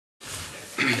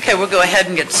Okay, we'll go ahead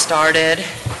and get started.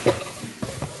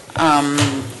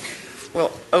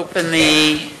 We'll open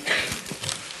the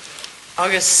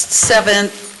August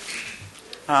 7th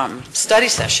study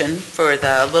session for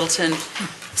the Littleton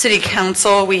City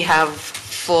Council. We have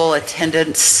full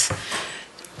attendance,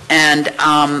 and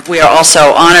we are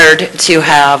also honored to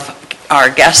have our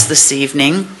guest this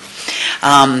evening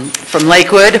from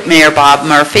Lakewood, Mayor Bob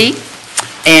Murphy,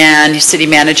 and City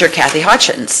Manager Kathy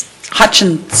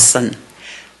Hutchinson.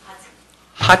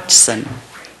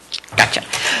 Gotcha.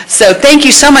 So thank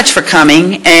you so much for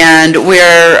coming, and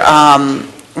we're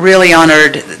really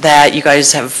honored that you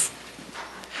guys have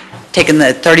taken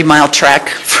the 30-mile trek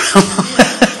from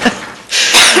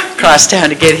across town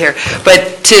to get here.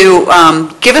 But to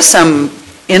give us some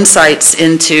insights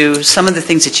into some of the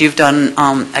things that you've done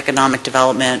economic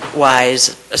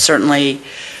development-wise, certainly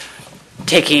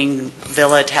taking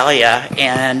Villa Italia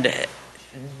and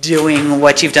doing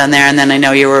what you've done there, and then I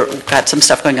know got some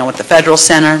stuff going on with the Federal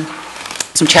Center,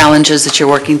 some challenges that you're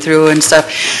working through and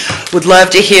stuff. Would love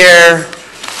to hear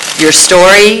your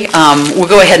story. We'll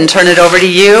go ahead and turn it over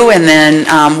to you, and then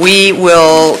we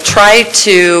will try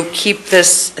to keep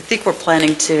this. I think we're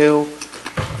planning to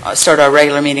start our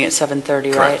regular meeting at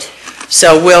 7:30, right?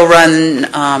 So we'll run,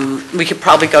 we could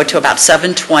probably go to about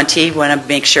 7:20. We want to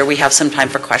make sure we have some time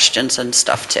for questions and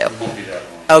stuff too. It won't be that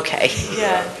long. Okay.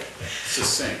 Yeah.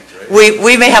 Succinct, right?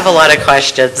 We may have a lot of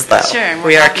questions, though. Sure.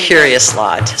 We are a curious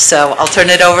lot. So I'll turn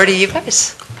it over to you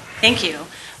guys. Thank you.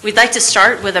 We'd like to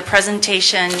start with a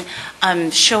presentation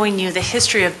showing you the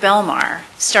history of Belmar,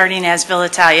 starting as Villa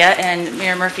Italia, and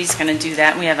Mayor Murphy's going to do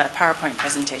that, and we have a PowerPoint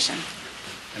presentation.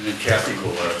 And then Kathy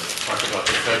will talk about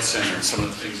the Fed Center and some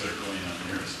of the things that are going on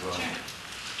here as well. Sure.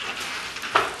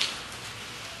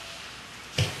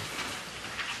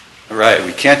 All right,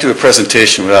 we can't do a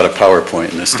presentation without a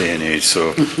PowerPoint in this day and age,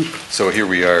 so here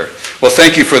we are. Well,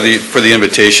 thank you for the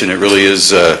invitation. It really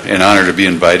is an honor to be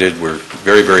invited. We're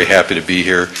very, very happy to be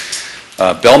here.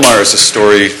 Belmar is a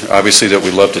story, obviously, that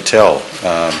we love to tell.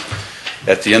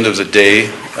 At the end of the day,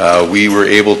 we were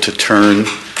able to turn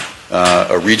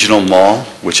a regional mall,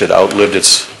 which had outlived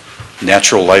its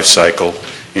natural life cycle,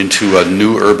 into a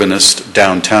new urbanist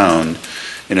downtown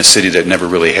in a city that never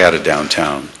really had a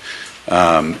downtown.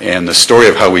 And the story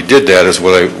of how we did that is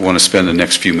what I want to spend the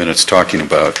next few minutes talking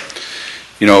about.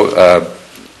 You know,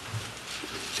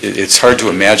 it's hard to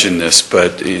imagine this,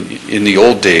 but in the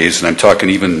old days, and I'm talking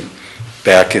even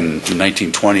back in the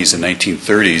 1920s and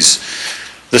 1930s,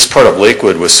 this part of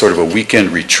Lakewood was sort of a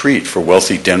weekend retreat for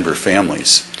wealthy Denver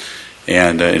families.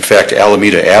 And in fact,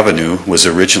 Alameda Avenue was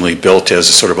originally built as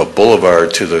a sort of a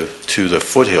boulevard to the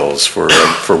foothills for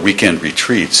weekend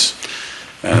retreats.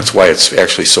 And that's why it's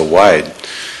actually so wide.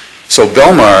 So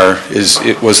Belmar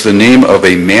was the name of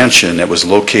a mansion that was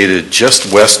located just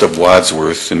west of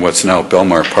Wadsworth in what's now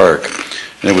Belmar Park.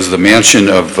 And it was the mansion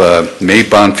of Mae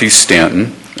Bonfils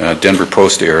Stanton, Denver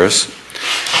Post heiress,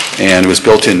 and it was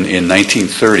built in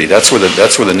 1930. That's where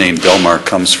the name Belmar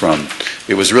comes from.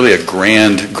 It was really a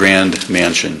grand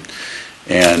mansion.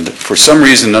 And for some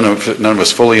reason, none of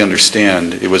us fully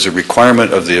understand, it was a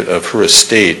requirement of her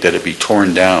estate that it be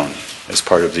torn down as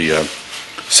part of the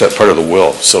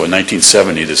will. So in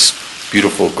 1970, this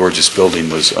beautiful, gorgeous building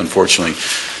was unfortunately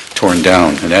torn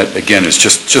down. And that, again, is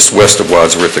just west of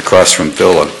Wadsworth, across from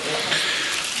Villa.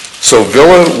 So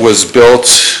Villa was built,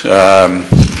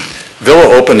 Villa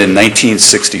opened in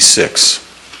 1966.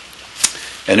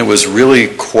 And it was really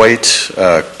quite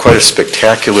a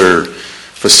spectacular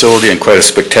facility and quite a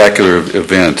spectacular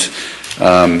event.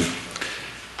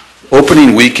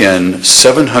 Opening weekend,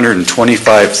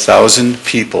 725,000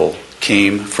 people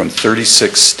came from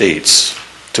 36 states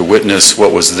to witness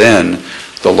what was then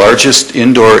the largest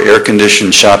indoor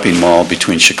air-conditioned shopping mall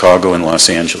between Chicago and Los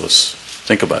Angeles.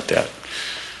 Think about that.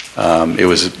 It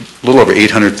was a little over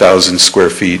 800,000 square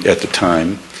feet at the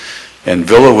time. And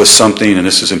Villa was something, and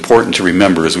this is important to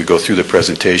remember as we go through the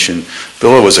presentation,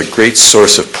 Villa was a great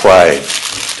source of pride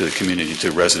to the community, to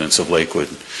the residents of Lakewood.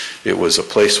 It was a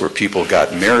place where people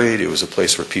got married. It was a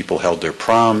place where people held their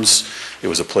proms. It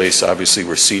was a place, obviously,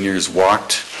 where seniors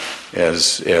walked,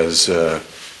 as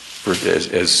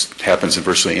happens in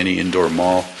virtually any indoor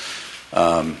mall.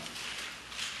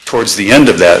 Towards the end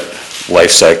of that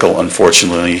life cycle,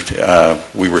 unfortunately,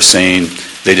 we were saying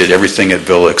they did everything at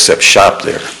Villa except shop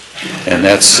there. And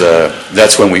that's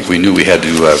when we knew we had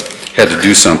to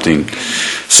do something.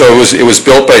 So it was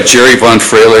built by Jerry von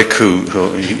Freilich, who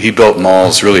he built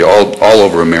malls really all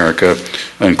over America,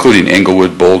 including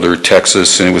Englewood, Boulder,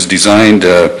 Texas, and it was designed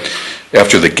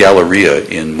after the Galleria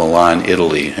in Milan,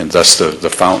 Italy, and thus the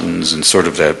fountains and sort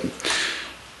of that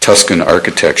Tuscan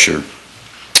architecture.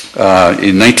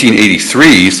 In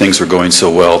 1983, things were going so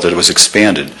well that it was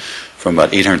expanded from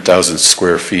about 800,000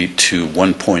 square feet to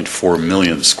 1.4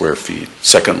 million square feet.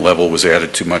 Second level was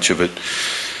added to much of it.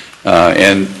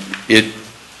 And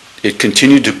it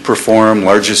continued to perform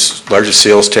largest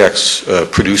sales tax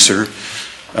producer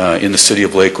in the city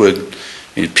of Lakewood.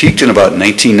 It peaked in about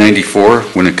 1994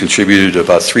 when it contributed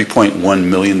about $3.1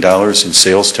 million in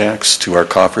sales tax to our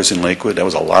coffers in Lakewood. That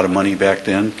was a lot of money back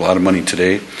then, a lot of money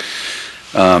today.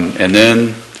 And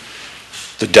then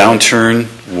the downturn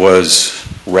was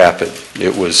rapid.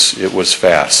 It was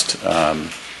fast.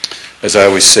 As I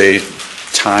always say,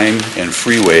 time and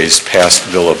freeways passed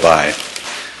Villa by.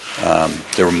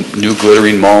 There were new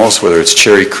glittering malls, whether it's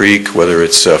Cherry Creek, whether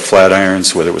it's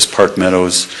Flatirons, whether it was Park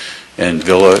Meadows, and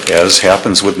Villa, as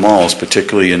happens with malls,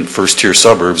 particularly in first-tier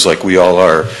suburbs like we all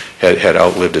are, had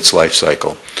outlived its life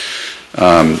cycle.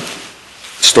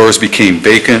 Stores became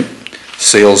vacant,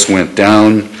 sales went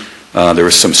down, there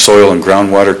was some soil and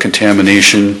groundwater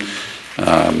contamination.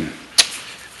 I'm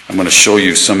going to show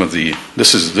you some of the,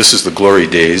 this is the glory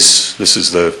days. This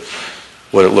is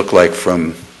what it looked like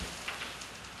from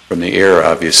the air,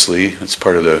 obviously. It's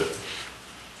part of the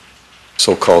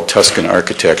so-called Tuscan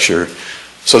architecture.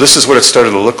 So this is what it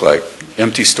started to look like.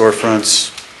 Empty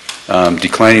storefronts,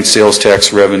 declining sales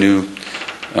tax revenue,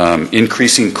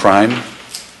 increasing crime,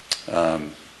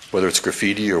 whether it's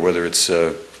graffiti or whether it's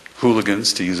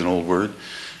hooligans, to use an old word.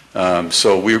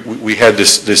 So we had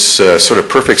this sort of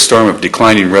perfect storm of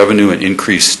declining revenue and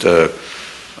increased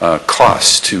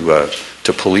costs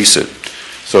to police it.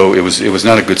 So it was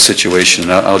not a good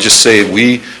situation. I'll just say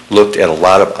we looked at a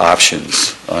lot of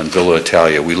options on Villa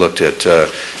Italia. We looked at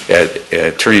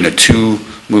turning a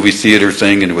 2-movie theater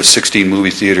thing into a 16-movie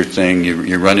theater thing.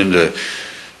 You run into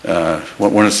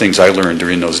one of the things I learned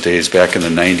during those days back in the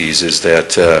 90s is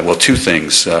that, well, two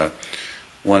things.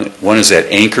 One is that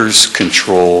anchors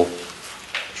control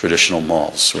traditional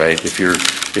malls, right? If you're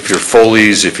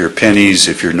Foley's, if you're Penny's,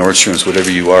 if you're Nordstrom's,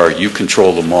 whatever you are, you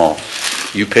control the mall.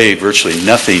 You pay virtually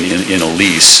nothing in a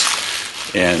lease,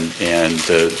 and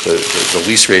the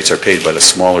lease rates are paid by the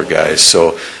smaller guys.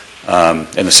 So,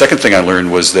 and the second thing I learned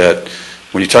was that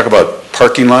when you talk about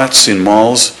parking lots in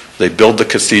malls, they build the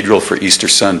cathedral for Easter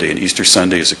Sunday, and Easter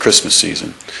Sunday is a Christmas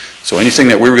season. So anything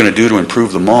that we were going to do to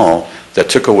improve the mall that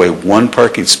took away one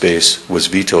parking space was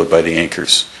vetoed by the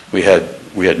anchors. We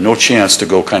had no chance to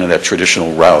go kind of that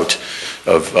traditional route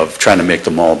of trying to make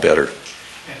the mall better.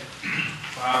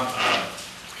 Bob,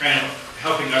 kind of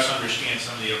helping us understand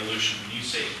some of the evolution. When you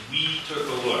say we took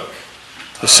a look,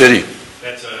 The city.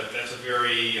 That's a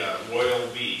very royal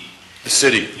we. The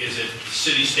city. Is it the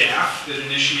city staff that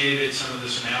initiated some of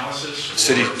this analysis?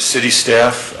 City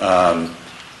staff,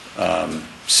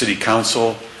 city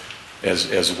council,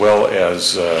 as well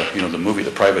as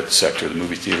the private sector, the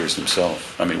movie theaters themselves.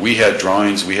 I mean, we had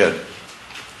drawings. We had,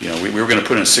 we were going to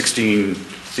put in a 16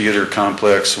 theater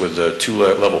complex with a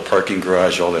 2-level parking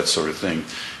garage, all that sort of thing.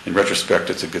 In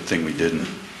retrospect, it's a good thing we didn't.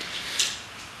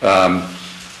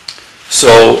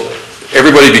 So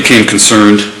everybody became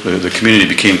concerned. The community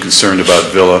became concerned about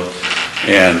Villa,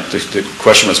 and the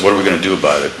question was, what are we going to do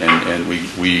about it? And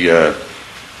we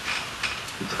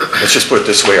let's just put it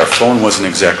this way: our phone wasn't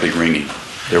exactly ringing.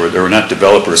 There were not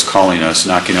developers calling us,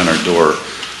 knocking on our door,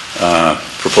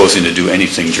 proposing to do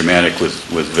anything dramatic with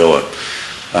Villa.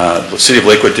 The city of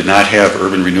Lakewood did not have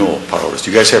urban renewal powers.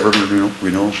 Do you guys have urban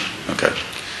renewal? Okay.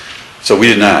 So we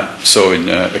did not. So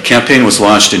a campaign was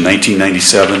launched in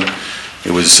 1997.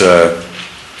 It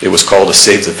was called the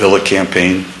Save the Villa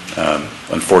campaign.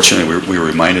 Unfortunately, we were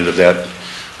reminded of that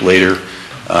later.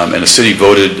 And the city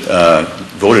voted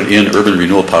in urban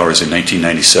renewal powers in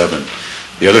 1997.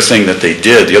 The other thing that they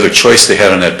did, the other choice they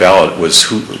had on that ballot was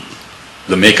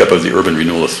the makeup of the Urban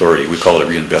Renewal Authority. We call it a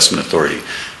reinvestment authority.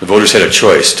 The voters had a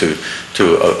choice to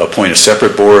appoint a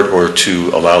separate board or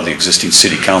to allow the existing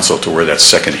city council to wear that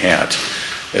second hat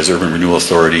as Urban Renewal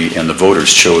Authority, and the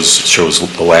voters chose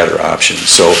the latter option.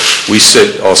 So we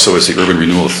sit also as the Urban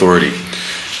Renewal Authority.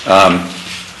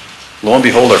 Lo and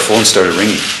behold, our phones started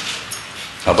ringing.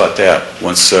 How about that?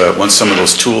 Once some of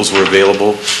those tools were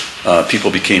available,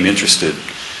 people became interested.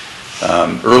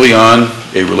 Early on,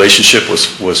 a relationship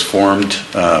was formed.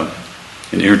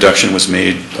 An introduction was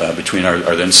made between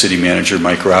our then city manager,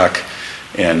 Mike Rock,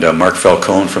 and Mark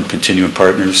Falcone from Continuum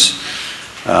Partners.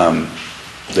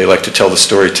 They like to tell the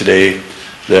story today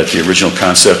that the original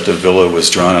concept of Villa was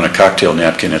drawn on a cocktail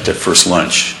napkin at their first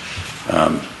lunch.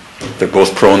 They're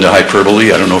both prone to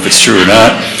hyperbole. I don't know if it's true or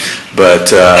not, but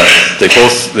they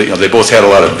both had a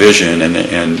lot of vision,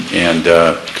 and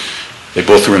they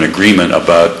both were in agreement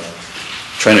about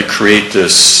trying to create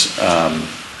this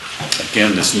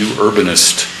again, this new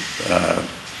urbanist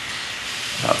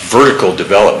vertical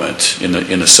development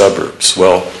in the suburbs.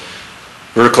 Well,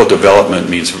 vertical development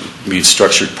means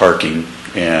structured parking,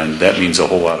 and that means a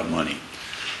whole lot of money.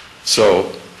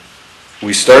 So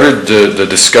we started the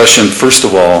discussion, first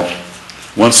of all,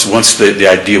 once the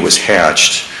idea was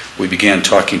hatched, we began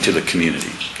talking to the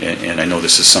community. And I know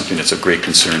this is something that's of great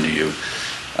concern to you.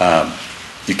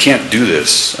 You can't do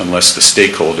this unless the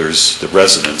stakeholders, the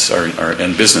residents,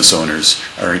 and business owners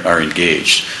are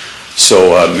engaged.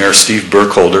 So Mayor Steve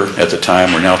Burkholder at the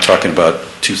time, we're now talking about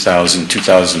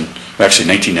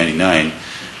 1999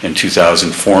 and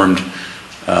 2000, formed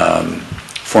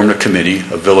a committee,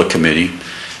 a villa committee,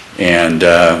 and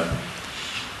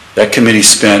that committee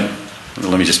spent,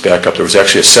 let me just back up, there was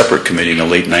actually a separate committee in the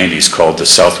late 90s called the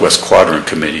Southwest Quadrant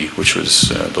Committee, which was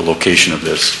the location of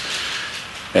this,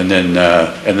 and then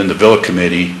the villa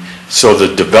committee. So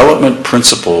the development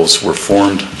principles were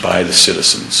formed by the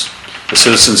citizens. The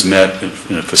citizens met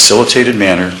in a facilitated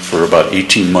manner for about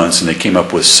 18 months, and they came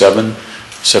up with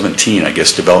 17, I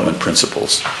guess, development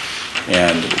principles.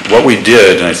 And what we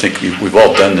did, and I think we've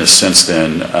all done this since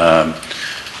then,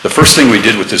 the first thing we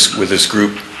did with this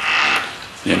group,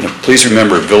 and please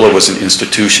remember, Villa was an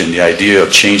institution. The idea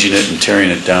of changing it and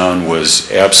tearing it down was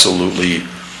absolutely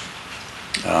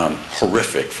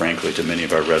horrific, frankly, to many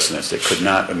of our residents. They could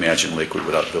not imagine Lakewood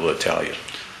without Villa Italia.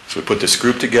 So we put this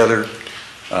group together.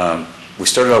 We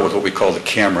started out with what we call the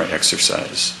camera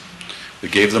exercise. We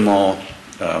gave them all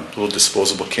little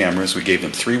disposable cameras. We gave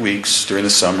them 3 weeks during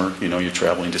the summer. You know, you're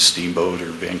traveling to Steamboat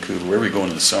or Vancouver, wherever you're going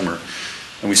in the summer.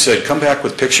 And we said, come back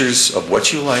with pictures of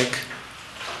what you like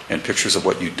and pictures of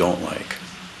what you don't like.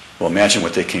 Well, imagine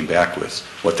what they came back with.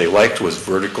 What they liked was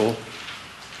vertical,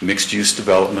 mixed-use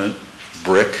development,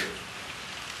 brick.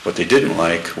 What they didn't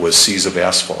like was seas of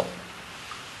asphalt,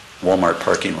 Walmart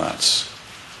parking lots,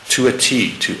 to a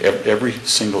T, to every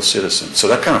single citizen. So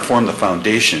that kind of formed the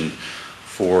foundation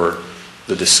for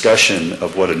the discussion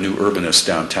of what a new urbanist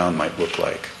downtown might look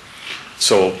like.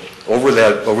 So over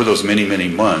those many, many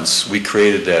months, we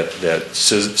created that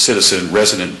citizen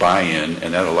resident buy-in,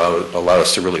 and that allowed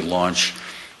us to really launch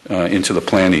into the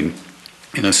planning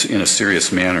in a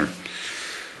serious manner.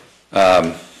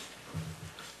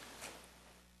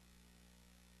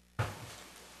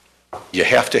 You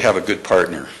have to have a good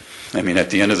partner. I mean, at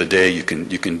the end of the day, you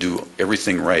can do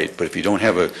everything right, but if you don't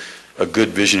have a good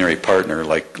visionary partner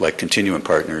like Continuum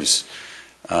Partners,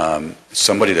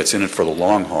 somebody that's in it for the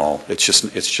long haul, it's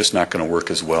just not going to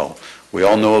work as well. We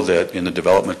all know that in the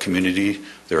development community,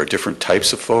 there are different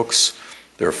types of folks.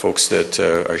 There are folks that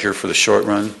are here for the short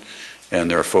run, and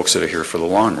there are folks that are here for the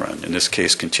long run. In this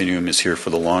case, Continuum is here for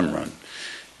the long run.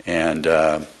 And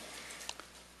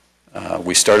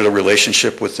we started a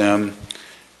relationship with them.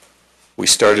 We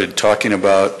started talking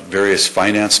about various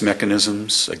finance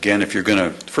mechanisms. Again, if you're going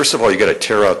to, first of all, you got to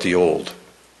tear out the old.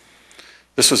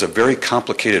 This was a very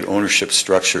complicated ownership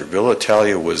structure. Villa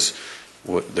Italia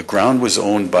the ground was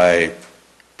owned by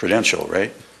Prudential,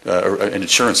 right? An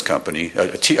insurance company,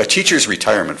 a teacher's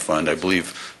retirement fund, I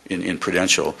believe, in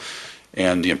Prudential.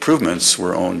 And the improvements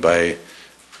were owned by,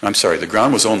 the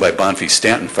ground was owned by Bonfils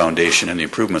Stanton Foundation, and the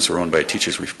improvements were owned by a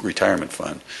teacher's retirement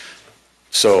fund.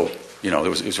 So, you know, it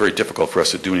was very difficult for us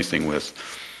to do anything with.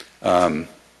 We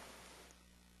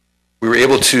were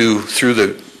able to,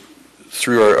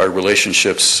 through our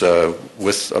relationships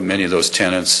with many of those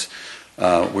tenants,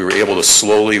 we were able to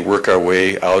slowly work our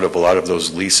way out of a lot of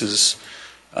those leases,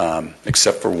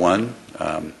 except for one,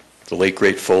 the late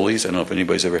great Foley's. I don't know if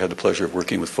anybody's ever had the pleasure of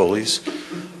working with Foley's.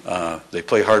 They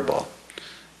play hardball.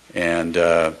 And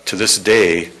to this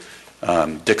day,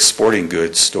 Dick's Sporting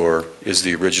Goods store is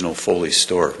the original Foley's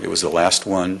store. It was the last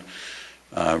one.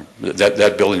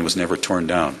 That building was never torn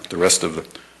down. The rest of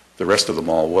the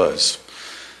mall was.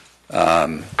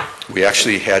 We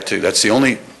actually had to. That's the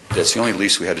only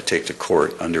lease we had to take to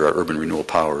court under our urban renewal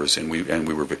powers, and we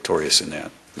were victorious in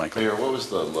that. Michael? Mayor, what was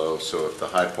the low? So if the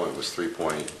high point was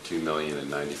 3.2 million in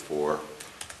 '94,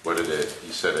 what did it?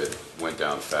 You said it went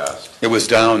down fast. It was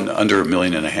down under $1.5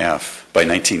 million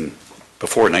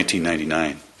before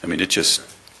 1999. I mean, it just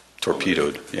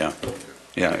torpedoed. Yeah,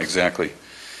 yeah, exactly.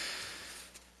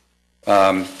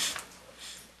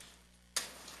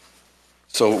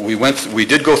 So we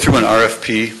did go through an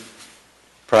RFP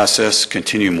process.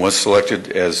 Continuum was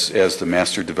selected as the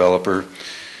master developer,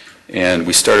 and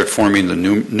we started forming the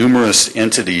numerous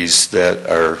entities that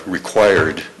are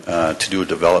required to do a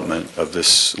development of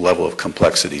this level of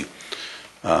complexity.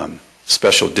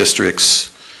 Special districts,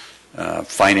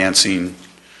 financing,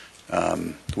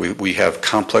 We have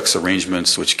complex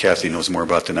arrangements, which Kathy knows more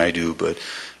about than I do, but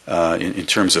in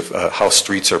terms of how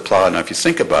streets are plowed. Now, if you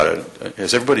think about it,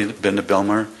 has everybody been to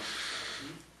Belmar?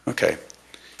 Okay.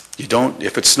 You don't,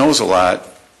 if it snows a lot,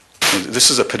 this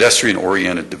is a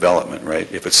pedestrian-oriented development,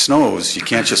 right? If it snows, you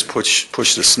can't just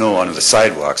push the snow onto the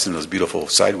sidewalks, and those beautiful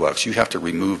sidewalks. You have to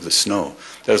remove the snow.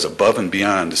 That is above and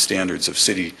beyond the standards of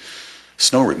city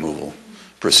snow removal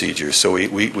procedures. So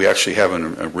we actually have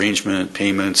an arrangement,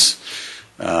 payments.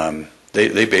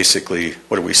 They basically,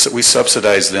 we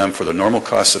subsidize them for the normal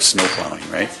cost of snow plowing,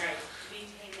 right? That's right. We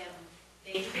pay them,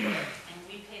 they do it, and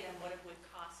we pay them what it would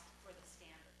cost for the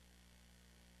standard.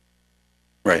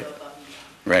 Right.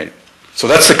 Right. So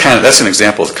that's an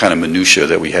example of the kind of minutia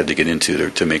that we had to get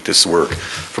into to make this work.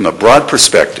 From a broad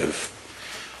perspective,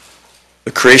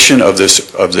 the creation of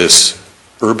this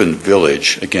urban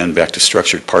village, again back to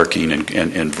structured parking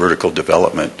and vertical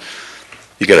development,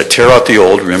 you got to tear out the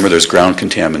old. Remember, there's ground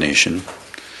contamination,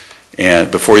 and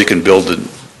before you can build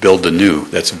the new,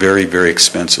 that's very, very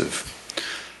expensive.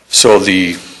 So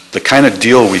the kind of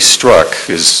deal we struck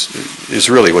is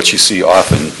really what you see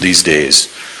often these days.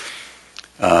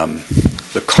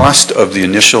 The cost of the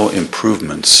initial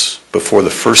improvements before the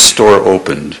first store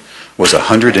opened was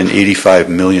 $185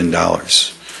 million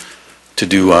to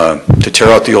tear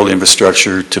out the old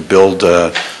infrastructure, to build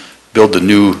the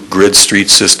new grid street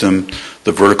system,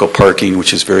 the vertical parking,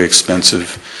 which is very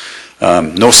expensive.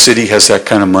 No city has that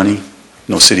kind of money.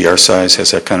 No city our size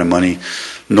has that kind of money.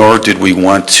 Nor did we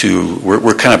want to.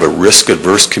 We're kind of a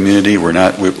risk-averse community.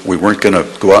 We weren't going to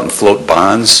go out and float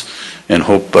bonds and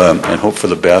hope for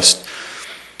the best.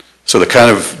 So the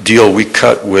kind of deal we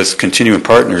cut with continuing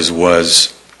partners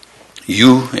was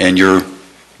you and your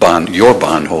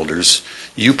bondholders,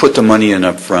 you put the money in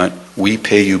up front, we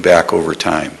pay you back over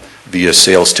time via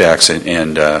sales tax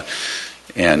and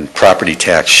property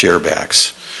tax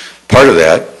sharebacks. Part of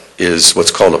that is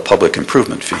what's called a public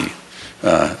improvement fee,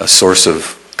 a source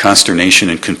of consternation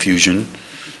and confusion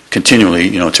continually,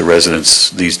 to residents,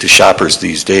 to shoppers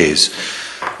these days.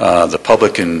 The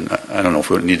public, and I don't know if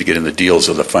we need to get into the deals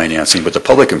of the financing, but the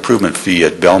public improvement fee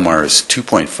at Belmar is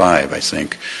 2.5, I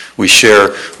think. We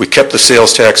kept the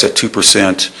sales tax at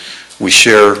 2%. We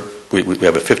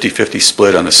have a 50-50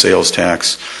 split on the sales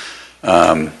tax.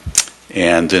 And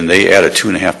then they add a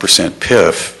 2.5%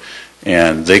 PIF,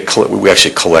 and we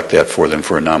actually collect that for them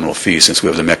for a nominal fee since we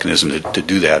have the mechanism to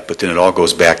do that, but then it all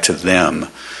goes back to them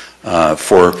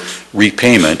for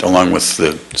repayment, along with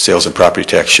the sales and property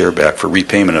tax shareback, for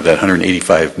repayment of that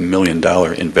 $185 million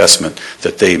investment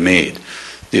that they made.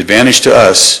 The advantage to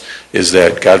us is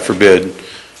that, God forbid,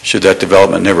 should that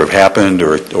development never have happened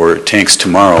or it tanks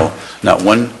tomorrow, not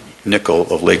one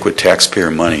nickel of Lakewood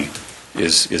taxpayer money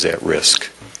is at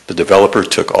risk. The developer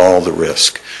took all the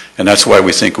risk. And that's why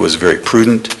we think it was a very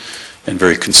prudent and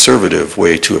very conservative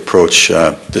way to approach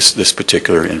this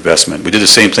particular investment. We did the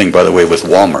same thing, by the way, with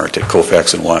Walmart at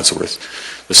Colfax and Wadsworth.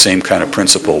 The same kind of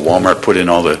principle. Walmart put in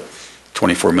all the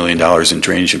 $24 million in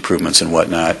drainage improvements and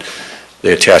whatnot.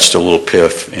 They attached a little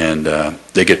PIF, and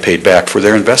they get paid back for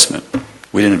their investment.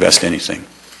 We didn't invest anything.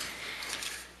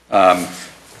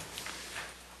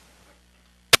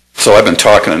 So I've been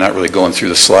talking and not really going through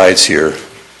the slides here.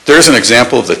 There's an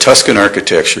example of the Tuscan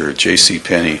architecture at J.C.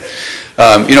 Penney.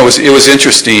 It was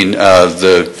interesting.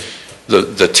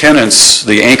 The tenants,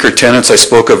 the anchor tenants I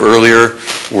spoke of earlier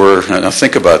were, now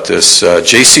think about this,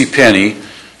 J.C. Penney,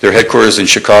 their headquarters in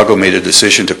Chicago, made a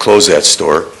decision to close that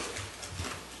store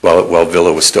while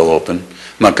Villa was still open.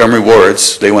 Montgomery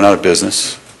Ward's, they went out of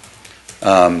business.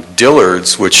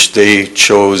 Dillard's, which they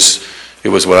chose, it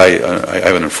was what I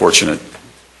have an unfortunate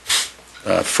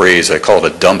phrase, I call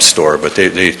it a dump store, but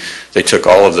they took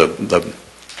all of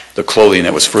the clothing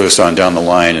that was furthest on down the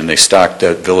line, and they stocked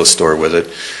that Villa store with it.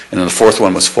 And then the fourth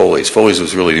one was Foley's. Foley's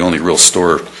was really the only real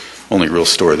store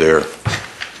there.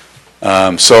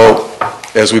 So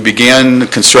as we began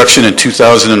construction in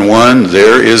 2001,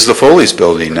 there is the Foley's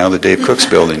building, now the Dave Cook's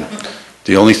building.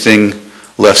 The only thing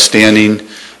left standing.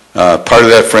 Part of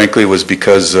that, frankly, was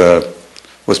because of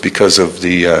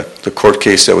the court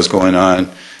case that was going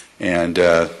on, and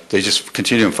they just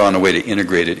continued and found a way to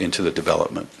integrate it into the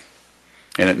development.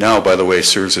 And it now, by the way,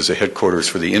 serves as a headquarters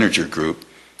for the Integer Group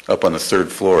up on the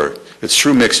third floor. It's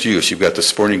true mixed use. You've got the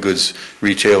sporting goods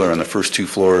retailer on the first two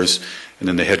floors, and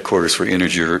then the headquarters for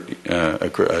Integer,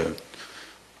 a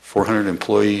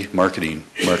 400-employee marketing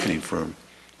firm,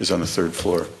 is on the third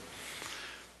floor.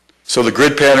 So the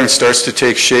grid pattern starts to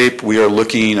take shape. We are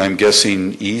looking, I'm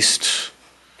guessing, east.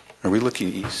 Are we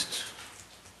looking east?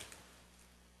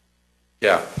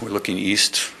 Yeah, we're looking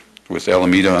east with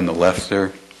Alameda on the left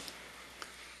there.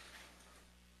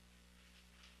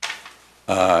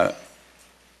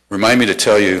 Remind me to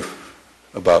tell you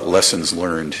about lessons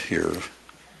learned here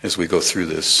as we go through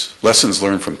this. Lessons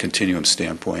learned from continuum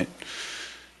standpoint.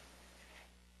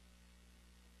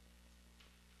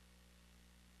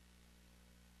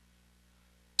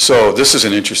 So this is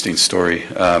an interesting story.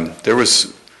 There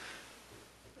was,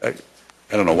 I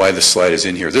don't know why this slide is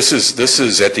in here. This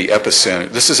is at the epicenter.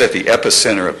 This is at the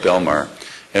epicenter of Belmar,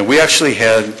 and we actually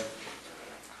had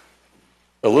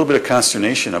a little bit of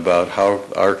consternation about how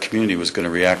our community was going to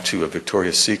react to a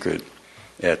Victoria's Secret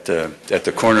at the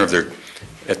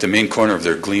main corner of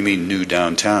their gleaming new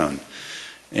downtown.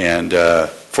 And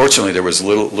fortunately, there was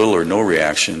little or no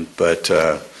reaction, but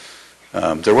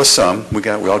there was some. We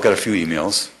all got a few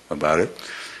emails about it.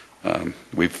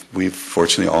 We've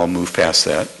fortunately all moved past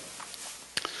that.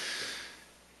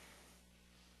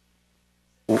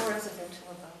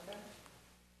 Residential above that?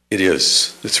 It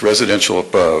is. It's residential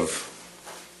above.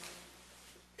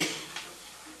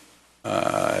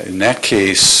 In that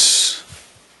case,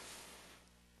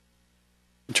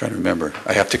 I'm trying to remember.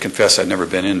 I have to confess I've never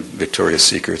been in Victoria's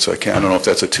Secret, so I don't know if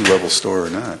that's a two-level store or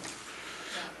not.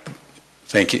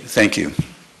 Thank you.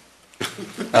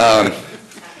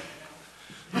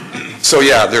 So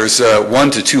yeah, there's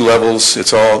 1 to 2 levels.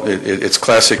 It's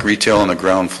classic retail on the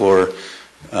ground floor,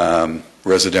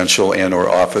 residential and or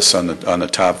office on the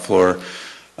top floor.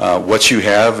 What you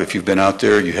have, if you've been out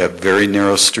there, you have very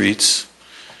narrow streets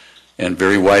and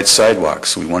very wide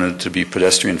sidewalks. We wanted it to be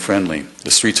pedestrian friendly. The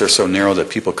streets are so narrow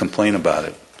that people complain about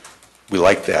it. We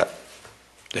like that.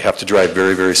 They have to drive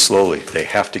very, very slowly. They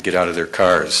have to get out of their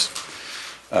cars.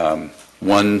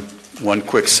 One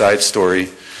quick side story.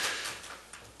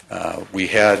 We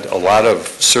had a lot of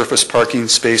surface parking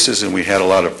spaces and we had a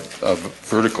lot of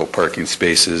vertical parking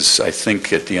spaces. I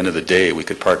think at the end of the day we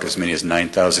could park as many as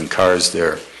 9,000 cars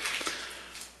there.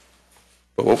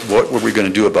 But what were we going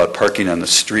to do about parking on the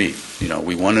street? You know,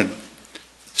 we wanted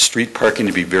street parking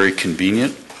to be very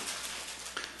convenient.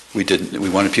 We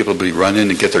wanted people to run in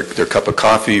and get their cup of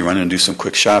coffee, run in and do some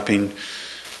quick shopping.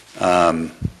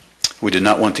 We did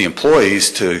not want the employees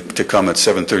to come at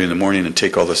 7:30 in the morning and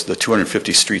take all the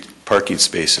 250 street parking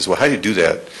spaces. Well, how do you do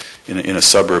that in a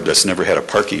suburb that's never had a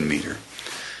parking meter?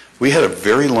 We had a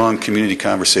very long community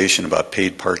conversation about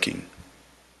paid parking.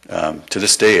 To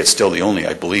this day, it's still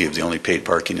I believe, the only paid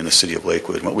parking in the city of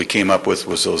Lakewood. And what we came up with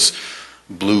was those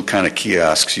blue kind of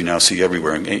kiosks you now see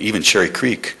everywhere. And even Cherry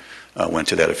Creek went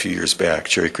to that a few years back,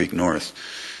 Cherry Creek North.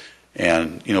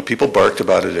 And, you know, people barked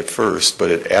about it at first, but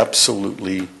it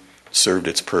absolutely served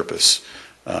its purpose.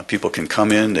 People can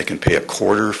come in, they can pay a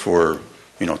quarter for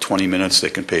 20 minutes, they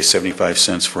can pay 75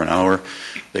 cents for an hour,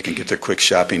 they can get their quick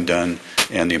shopping done,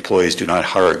 and the employees do not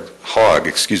hog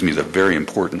the very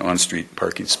important on-street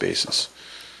parking spaces.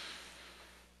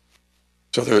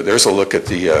 So there's a look at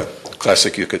the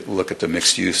classic, you could look at the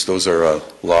mixed use. Those are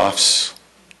lofts.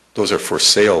 Those are for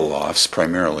sale lofts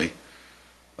primarily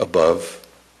above.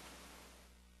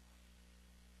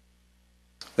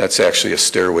 That's actually a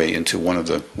stairway into one of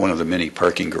the many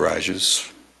parking garages.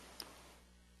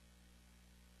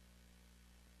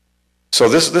 So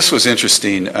this was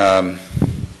interesting.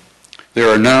 There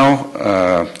are now,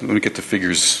 let me get the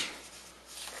figures.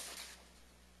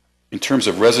 In terms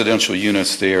of residential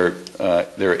units, there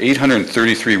are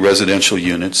 833 residential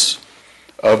units.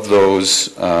 Of those,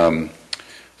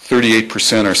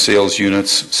 38% are sales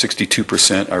units,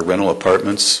 62% are rental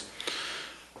apartments.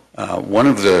 One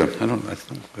of the, I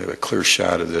think we have a clear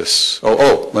shot of this.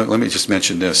 Let me just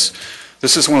mention this.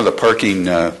 This is one of the parking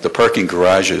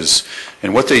garages,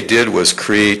 and what they did was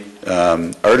create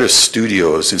artist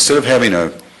studios. Instead of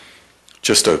having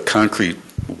just a concrete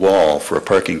wall for a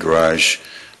parking garage,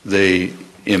 they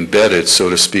embedded,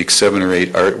 so to speak, 7 or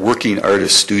 8 working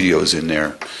artist studios in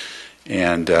there,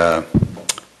 and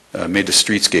made the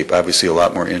streetscape obviously a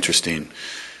lot more interesting.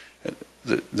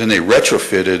 Then they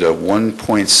retrofitted a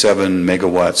 1.7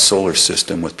 megawatt solar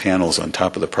system with panels on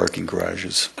top of the parking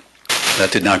garages.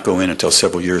 That did not go in until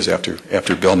several years after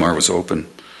Belmar was open.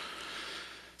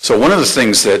 So one of the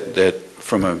things that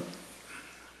from a,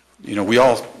 we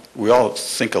all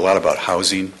think a lot about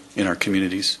housing in our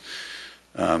communities,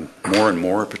 more and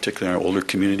more, particularly in our older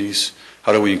communities.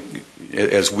 How do we,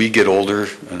 as we get older,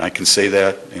 and I can say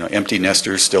that, empty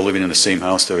nesters still living in the same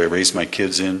house that I raised my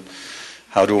kids in,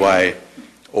 how do I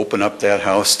open up that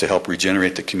house to help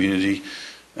regenerate the community,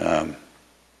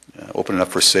 open it up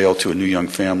for sale to a new young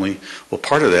family? Well,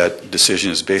 part of that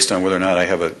decision is based on whether or not I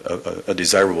have a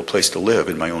desirable place to live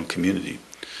in my own community.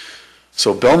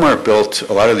 So Belmar built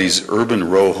a lot of these urban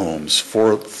row homes,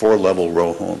 four-level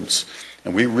row homes,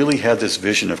 and we really had this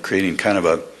vision of creating kind of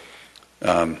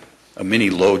a mini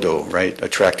Lodo, right?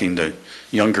 Attracting the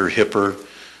younger, hipper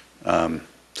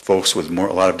folks with a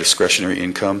lot of discretionary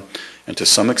income. And to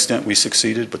some extent, we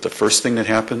succeeded. But the first thing that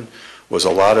happened was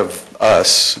a lot of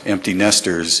us, empty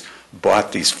nesters,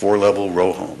 bought these 4-level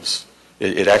row homes.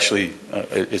 It actually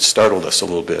startled us a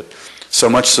little bit. So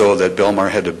much so that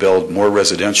Belmar had to build more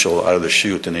residential out of the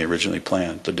chute than they originally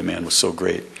planned. The demand was so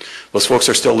great. Those folks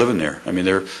are still living there. I mean,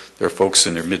 they're folks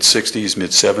in their mid-60s,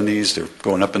 mid-70s. They're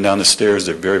going up and down the stairs.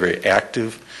 They're very, very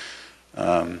active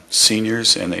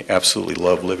seniors, and they absolutely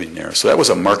love living there. So that was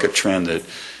a market trend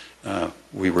that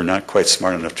we were not quite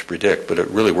smart enough to predict, but it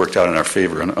really worked out in our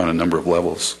favor on a number of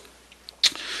levels.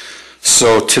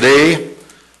 So today,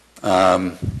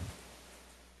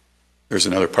 there's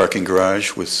another parking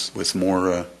garage with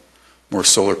more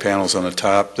solar panels on the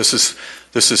top. This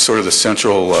is sort of the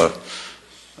central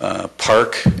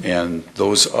park, and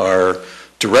those are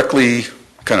directly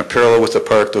kind of parallel with the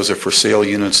park. Those are for sale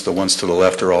units. The ones to the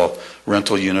left are all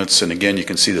rental units, and again, you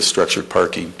can see the structured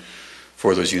parking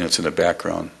for those units in the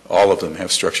background. All of them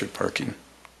have structured parking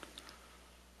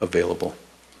available.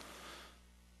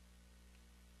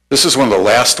 This is one of the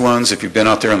last ones. If you've been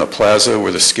out there on the plaza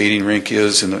where the skating rink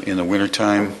is in the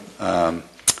wintertime, the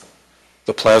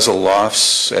plaza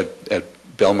lofts at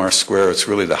Belmar Square, it's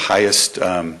really the highest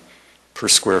per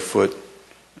square foot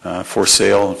for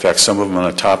sale. In fact, some of them on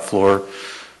the top floor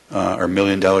are $1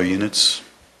 million units.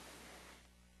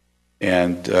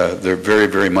 And they're very,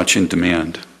 very much in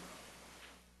demand.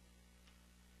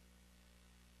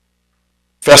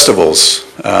 Festivals.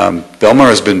 Belmar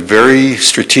has been very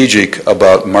strategic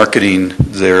about marketing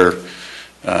their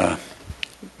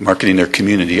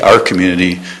community, our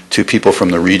community, to people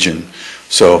from the region.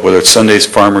 So whether it's Sundays,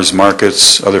 farmers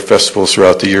markets, other festivals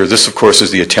throughout the year. This, of course, is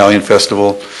the Italian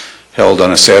Festival, held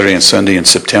on a Saturday and Sunday in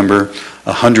September.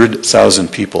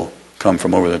 100,000 people come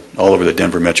from all over the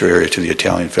Denver metro area to the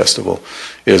Italian Festival.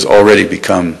 It has already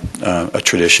become a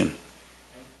tradition.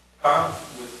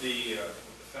 With the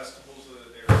festivals that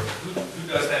are there, who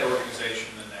does that organization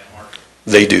and that market?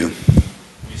 They do.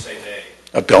 When you say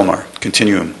they? Belmar,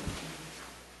 Continuum.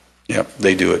 Yep,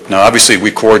 they do it. Now, obviously,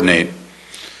 we coordinate.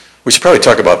 We should probably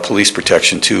talk about police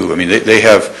protection, too. I mean, they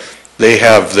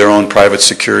have their own private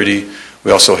security.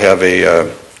 We also have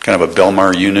a kind of a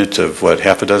Belmar unit of, what,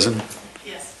 half a dozen?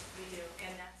 Yes, we do,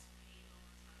 and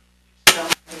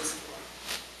that's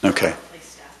Okay.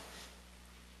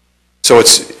 So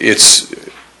it's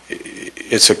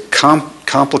a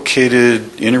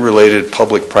complicated, interrelated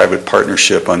public-private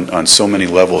partnership on so many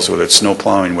levels, whether it's snow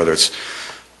plowing, whether it's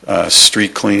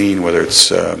street cleaning, whether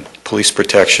it's police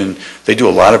protection. They do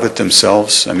a lot of it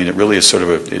themselves. I mean, it really is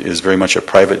it is very much a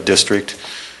private district,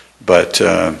 but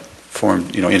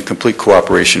formed, in complete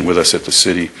cooperation with us at the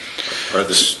city.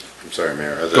 I'm sorry,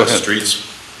 Mayor, are Go the ahead. streets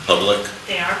public?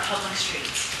 They are public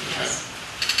streets, yes.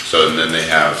 So and then they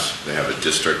have a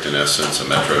district, in essence, a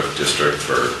metro district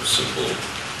for simple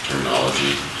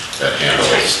terminology that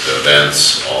handles the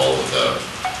events, all of the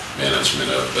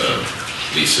management of the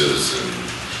leases and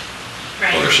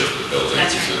Right. ownership of the buildings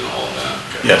That's right. and all of that.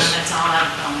 Okay. Yes. And that's all out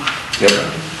of Belmar. Yep.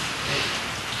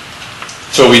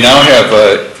 So we now have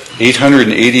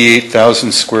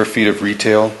 888,000 square feet of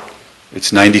retail.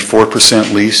 It's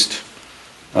 94% leased.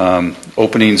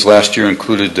 Openings last year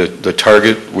included the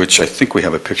Target, which I think we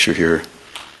have a picture here.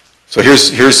 So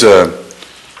here's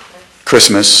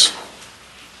Christmas.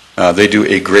 They do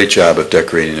a great job of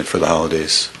decorating it for the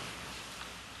holidays.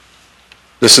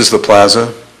 This is the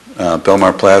plaza,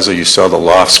 Belmar Plaza. You saw the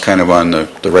lofts kind of on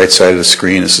the right side of the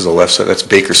screen. This is the left side. That's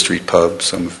Baker Street Pub.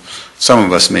 Some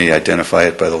of us may identify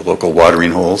it by the local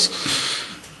watering holes.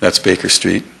 That's Baker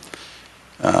Street.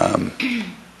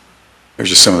 There's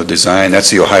just some of the design.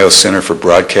 That's the Ohio Center for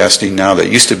Broadcasting now.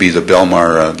 That used to be the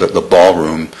Belmar, the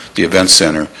ballroom, the event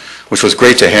center, which was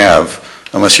great to have,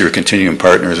 unless you were Continuum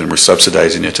Partners and were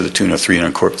subsidizing it to the tune of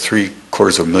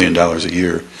 $750,000 a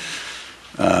year.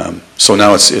 So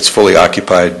now it's fully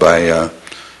occupied by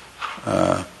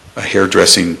a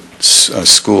hairdressing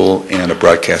school and a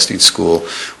broadcasting school,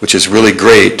 which is really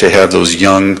great to have those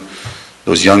young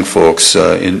folks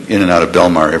in and out of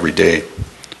Belmar every day.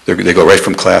 They go right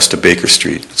from class to Baker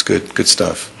Street. It's good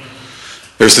stuff.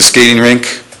 There's the skating rink,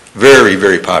 very,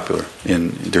 very popular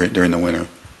during the winter.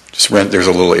 There's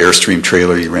a little Airstream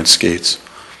trailer, you rent skates.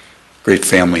 Great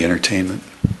family entertainment.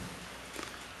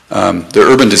 The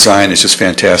urban design is just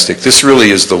fantastic. This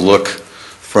really is the look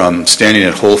from standing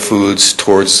at Whole Foods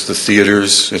towards the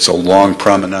theaters. It's a long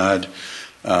promenade,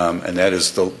 and that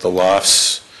is the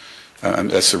lofts.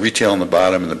 That's the retail on the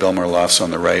bottom and the Belmar lofts on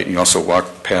the right. And you also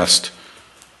walk past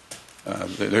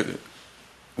the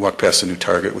new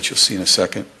Target, which you'll see in a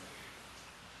second.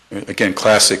 Again,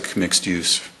 classic mixed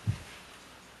use.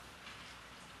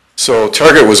 So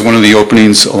Target was one of the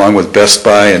openings, along with Best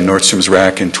Buy and Nordstrom's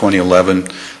Rack in 2011.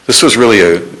 This was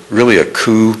really a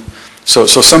coup. So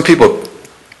some people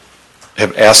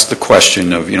have asked the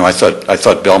question of, I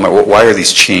thought Belmar, why are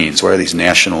these chains? Why are these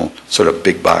national sort of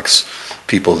big box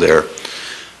people there?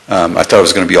 I thought it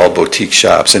was going to be all boutique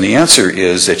shops. And the answer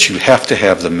is that you have to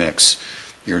have the mix.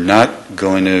 You're not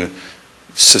going to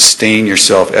sustain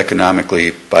yourself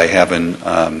economically by having,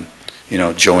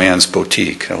 Joann's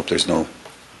Boutique. I hope there's no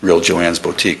real Joann's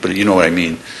Boutique, but you know what I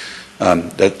mean.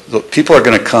 That people are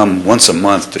going to come once a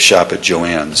month to shop at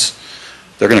Joann's.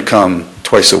 They're going to come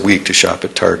twice a week to shop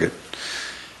at Target.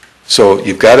 So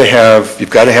you've got to have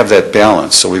that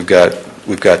balance. So we've got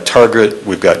Target,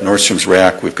 we've got Nordstrom's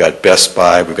Rack, we've got Best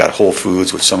Buy, we've got Whole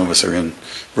Foods, which some of us are in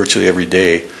virtually every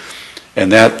day.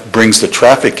 And that brings the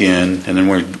traffic in, and then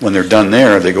when they're done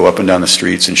there, they go up and down the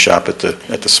streets and shop at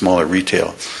the smaller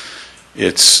retail.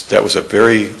 That was a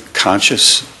very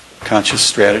conscious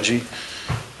strategy.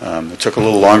 It took a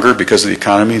little longer because of the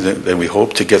economy than we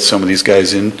hoped to get some of these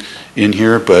guys in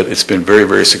here, but it's been very,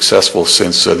 very successful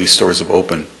since these stores have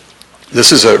opened.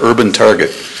 This is an urban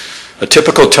Target. A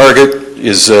typical Target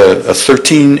is a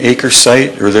 13-acre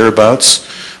site or thereabouts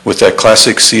with that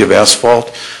classic sea of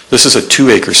asphalt. This is a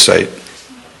 2-acre site,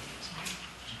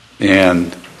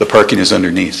 and the parking is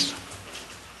underneath.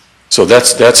 So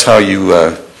that's how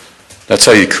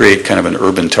you create kind of an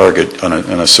urban Target on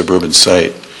a suburban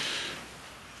site.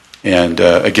 And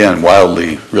again,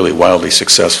 really wildly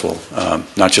successful.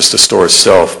 Not just the store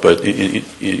itself, but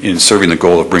in serving the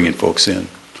goal of bringing folks in.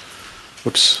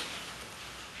 Whoops.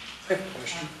 I have a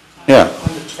question. Yeah.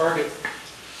 On the Target,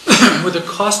 with the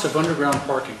cost of underground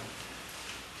parking,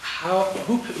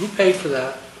 who paid for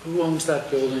that? Who owns that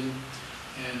building?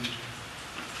 And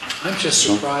I'm just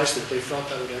surprised that they felt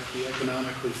that would be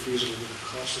economically feasible with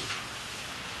the cost of.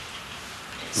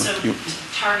 So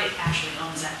Target actually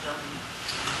owns that building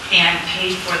and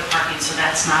paid for the parking, so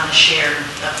that's not a shared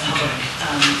public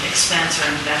expense or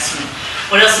investment.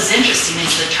 What else is interesting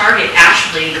is the Target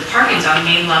actually, the parking's on the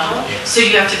main level, so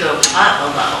you have to go up a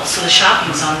level. So the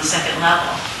shopping's on the second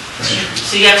level.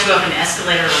 So you have to go up an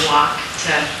escalator or walk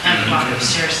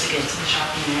upstairs to get to the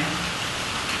shopping there.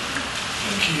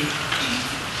 Thank you.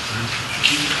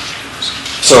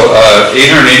 So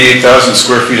 888,000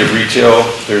 square feet of retail.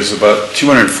 There's about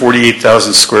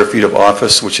 248,000 square feet of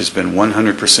office, which has been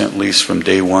 100% leased from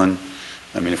day one.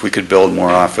 I mean, if we could build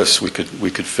more office, we could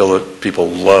fill it. People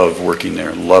love working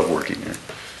there.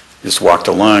 Just walk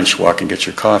to lunch, walk and get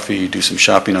your coffee, do some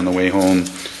shopping on the way home,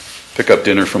 pick up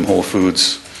dinner from Whole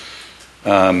Foods.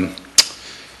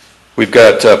 We've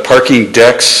got parking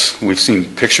decks. We've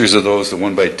seen pictures of those. The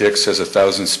one by Dick's has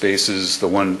 1,000 spaces.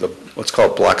 What's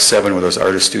called Block 7, where those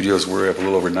artist studios were, have a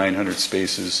little over 900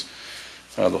 spaces.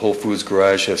 The Whole Foods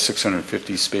garage has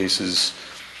 650 spaces.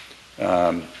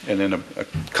 And then a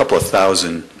couple of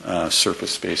thousand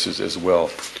surface spaces as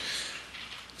well.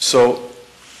 So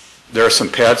there are some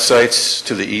pad sites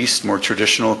to the east, more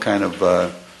traditional kind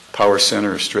of power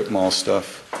center or strip mall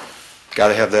stuff. Got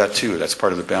to have that too. That's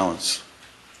part of the balance.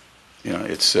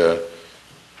 It's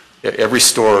every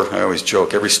store. I always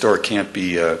joke. Every store can't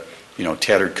be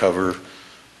tattered cover,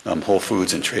 Whole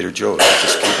Foods and Trader Joe's.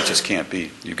 It just can't be.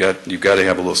 You've got to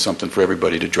have a little something for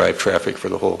everybody to drive traffic for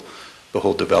the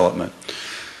whole development.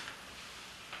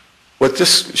 What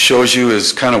this shows you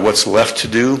is kind of what's left to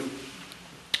do.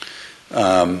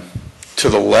 To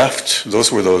the left,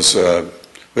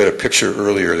 we had a picture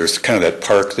earlier. There's kind of that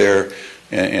park there,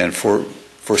 and for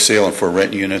sale and for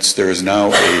rent units. There is now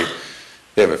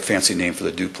they have a fancy name for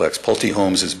the duplex. Pulte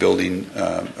Homes is building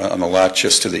on the lot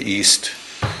just to the east.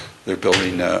 They're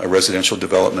building a residential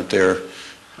development there.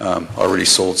 Already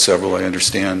sold several, I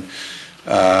understand.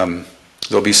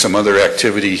 There'll be some other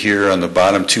activity here on the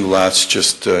bottom two lots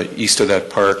just east of that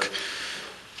park.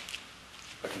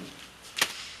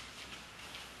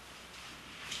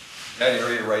 That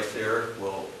area right there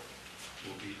will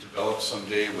be developed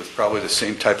someday with probably the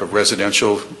same type of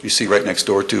residential you see right next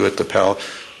door to it,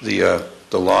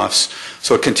 the lofts.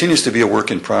 So it continues to be a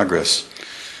work in progress.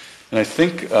 And I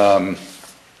think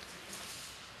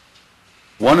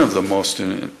one of the most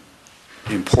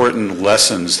important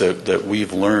lessons that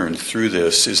we've learned through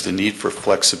this is the need for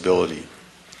flexibility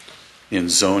in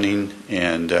zoning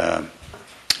and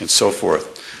so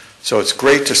forth. So it's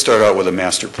great to start out with a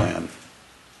master plan.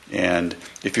 And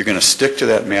if you're going to stick to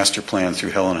that master plan through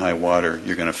hell and high water,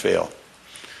 you're going to fail.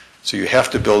 So you have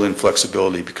to build in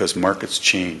flexibility because markets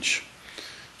change.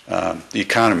 The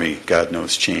economy, God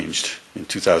knows, changed in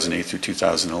 2008 through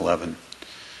 2011.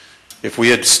 If we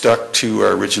had stuck to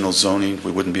our original zoning,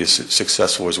 we wouldn't be as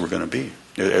successful as we're going to be,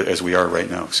 as we are right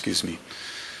now, excuse me.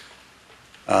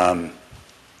 The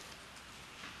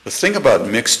thing about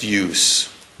mixed use,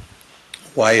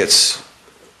 why it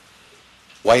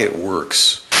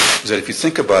works, is that if you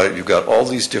think about it, you've got all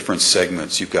these different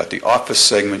segments. You've got the office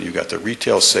segment, you've got the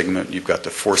retail segment, you've got the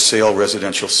for sale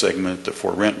residential segment, the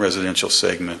for rent residential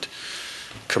segment,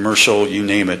 commercial, you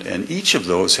name it, and each of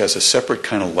those has a separate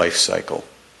kind of life cycle.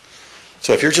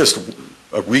 So if you're just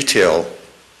a retail,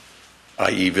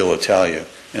 i.e. Villa Italia,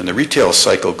 and the retail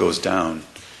cycle goes down,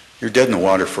 you're dead in the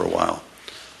water for a while.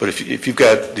 But if you've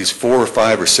got these 4 or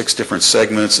 5 or 6 different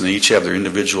segments and they each have their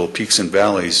individual peaks and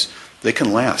valleys, they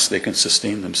can last, they can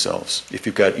sustain themselves if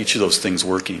you've got each of those things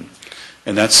working.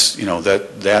 And that's,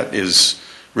 that is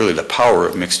really the power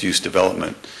of mixed-use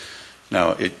development.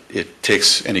 Now, it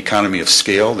takes an economy of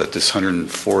scale that this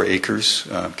 104 acres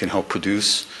can help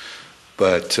produce,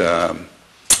 but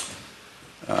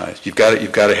you've got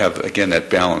to have, again, that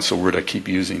balance, a word I keep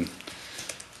using.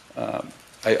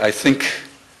 I think,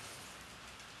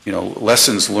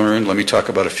 lessons learned, let me talk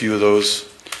about a few of those.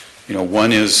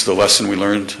 One is the lesson we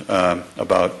learned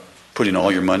about putting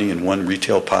all your money in one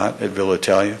retail pot at Villa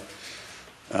Italia.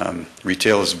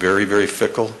 Retail is very, very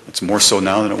fickle. It's more so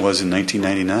now than it was in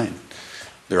 1999.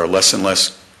 There are less and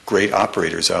less great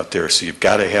operators out there, so you've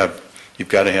got to have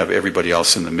everybody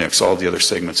else in the mix, all the other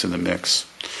segments in the mix.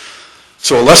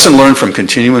 So a lesson learned from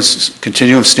continuum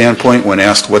standpoint when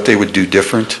asked what they would do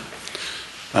different.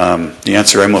 The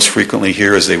answer I most frequently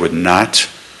hear is they would not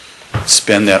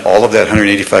spend all of that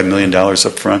 $185 million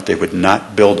up front. They would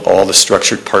not build all the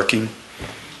structured parking.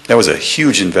 That was a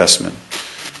huge investment.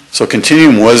 So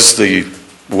Continuum was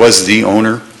the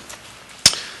owner.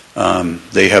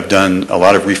 They have done a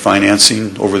lot of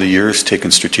refinancing over the years, taken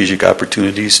strategic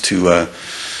opportunities to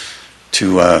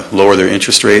lower their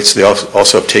interest rates. They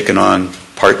also have taken on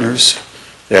partners.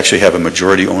 They actually have a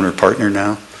majority owner partner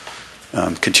now.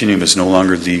 Continuum is no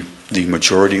longer the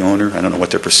majority owner. I don't know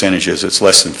what their percentage is. It's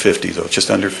less than 50, though. Just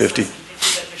under 50? But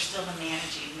they're still the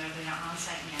managing. They're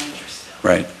on-site managers still.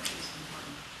 Right.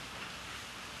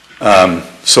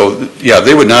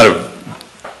 They would not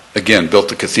have, again, built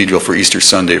the cathedral for Easter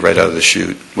Sunday right out of the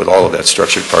chute with all of that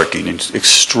structured parking. It's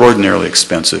extraordinarily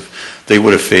expensive. They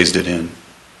would have phased it in.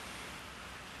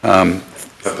 Have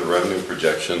the revenue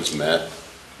projections met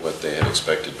what they had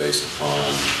expected based upon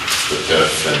the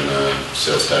TIF and the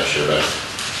sales tax share back?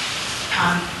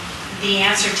 The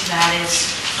answer to that is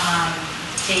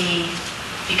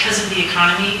because of the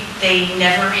economy, they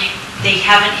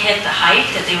haven't hit the height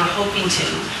that they were hoping to.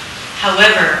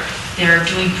 However, they're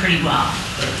doing pretty well.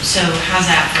 So how's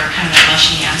that for kind of a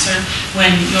mushy answer?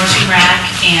 When Nordstrom Rack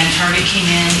and Target came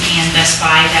in and Best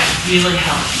Buy, that really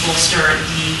helped bolster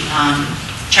the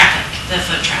traffic, the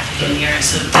foot traffic in the area.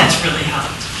 So that's really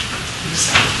helped.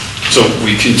 So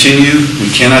we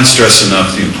cannot stress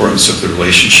enough the importance of the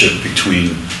relationship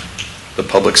between the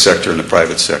public sector and the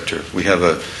private sector. We have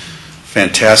a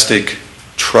fantastic,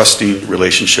 trusting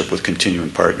relationship with Continuum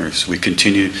partners. We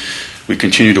continue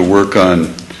to work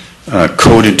on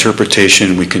code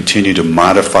interpretation. We continue to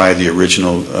modify the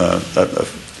original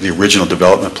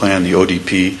development plan, the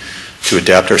ODP, to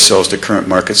adapt ourselves to current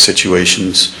market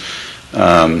situations.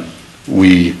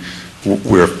 We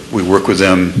work with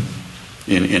them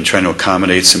in trying to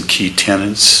accommodate some key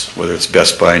tenants, whether it's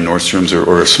Best Buy, Nordstrom's,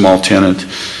 or a small tenant.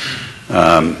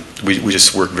 We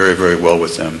just work very, very well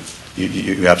with them.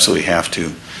 You absolutely have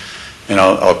to. And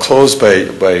I'll close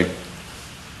by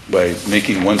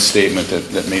making one statement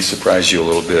that may surprise you a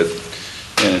little bit,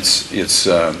 and it's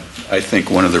I think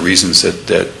one of the reasons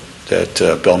that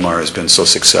Belmar has been so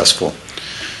successful.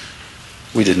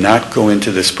 We did not go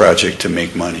into this project to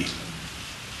make money.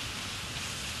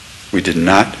 We did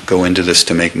not go into this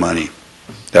to make money.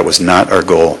 That was not our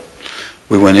goal.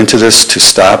 We went into this to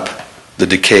stop the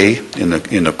decay in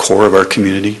the core of our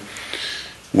community.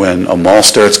 When a mall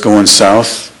starts going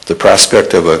south, the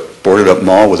prospect of a boarded up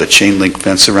mall with a chain link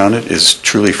fence around it is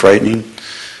truly frightening.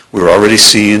 We're already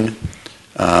seeing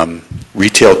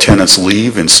retail tenants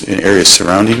leave in areas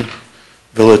surrounding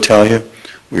Villa Italia.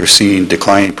 We're seeing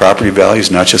declining property values,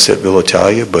 not just at Villa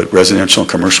Italia, but residential and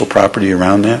commercial property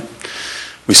around that.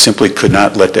 We simply could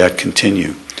not let that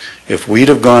continue. If we'd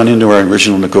have gone into our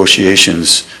original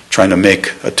negotiations trying to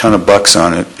make a ton of bucks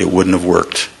on it, it wouldn't have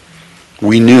worked.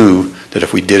 We knew that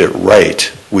if we did it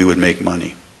right, we would make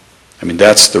money. I mean,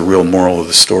 that's the real moral of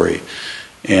the story.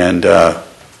 And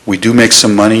we do make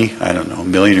some money, I don't know, $1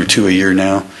 million or $2 million a year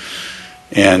now.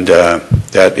 And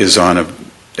that is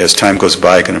as time goes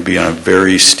by, going to be on a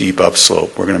very steep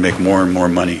upslope. We're going to make more and more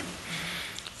money.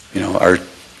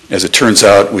 As it turns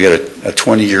out, we had a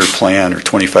 20-year plan or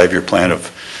 25-year plan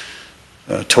of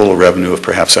total revenue of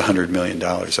perhaps $100 million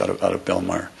out of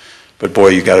Belmar. But boy,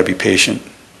 you got to be patient.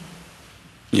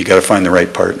 You got to find the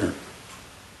right partner.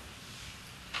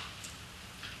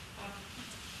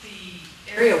 The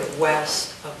area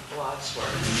west of Wadsworth,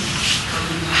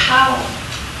 how,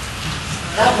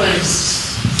 that was...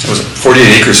 It was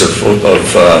 48 acres of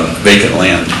vacant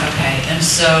land. Okay, and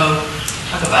so,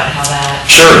 talk about how that...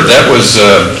 Sure, that was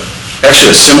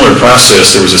actually a similar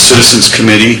process. There was a citizens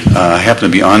committee. I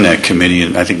happened to be on that committee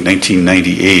in, I think,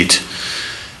 1998.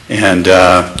 And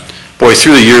boy,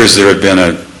 through the years, there had been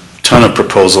a ton of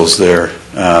proposals there.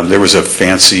 There was a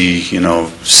fancy,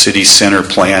 city center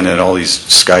plan and all these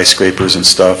skyscrapers and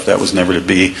stuff. That was never to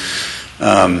be.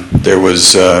 There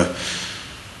was a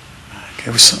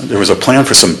plan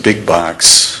for some big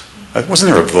box.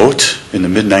 Wasn't there a vote in the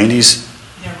mid-90s?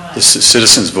 There was. The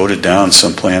citizens voted down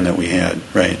some plan that we had,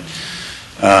 right?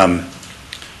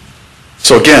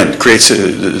 So again,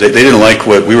 they didn't like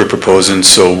what we were proposing,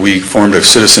 so we formed a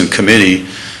citizen committee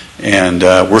and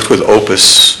worked with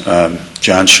Opus,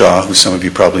 John Shaw, who some of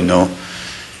you probably know.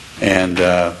 And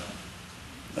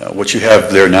what you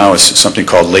have there now is something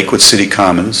called Lakewood City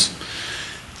Commons.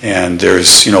 And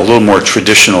there's, a little more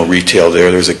traditional retail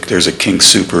there. There's a King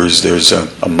Soopers, there's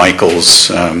a Michael's,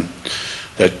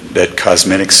 that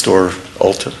cosmetic store,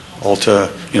 Ulta,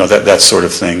 that sort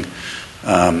of thing.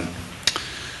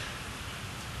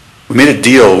 We made a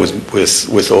deal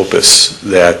with Opus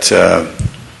that,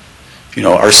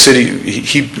 our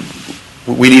city,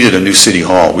 we needed a new city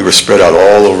hall. We were spread out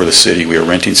all over the city. We were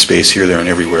renting space here, there, and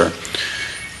everywhere.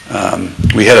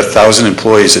 We had 1,000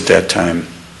 employees at that time.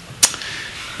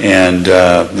 And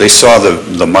they saw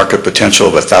the market potential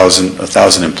of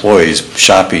 1,000 employees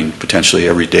shopping potentially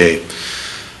every day.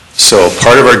 So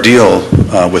part of our deal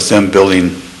with them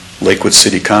building Lakewood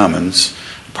City Commons,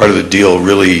 part of the deal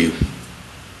really,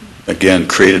 again,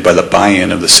 created by the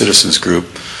buy-in of the citizens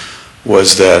group,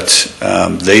 was that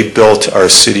they built our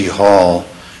city hall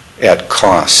at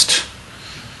cost.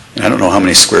 And I don't know how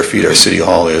many square feet our city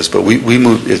hall is, but we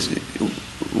moved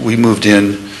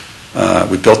in.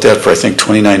 We built that for, I think,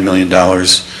 $29 million.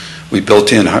 We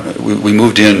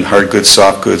moved in hard goods,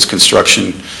 soft goods,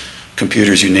 construction,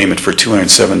 computers, you name it, for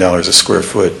 $207 a square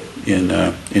foot in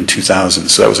 2000.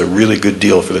 So that was a really good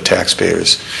deal for the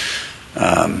taxpayers.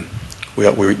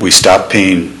 We stopped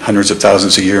paying hundreds of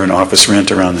thousands a year in office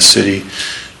rent around the city,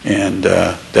 and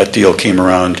that deal came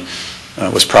around,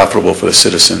 was profitable for the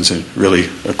citizens in really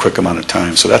a quick amount of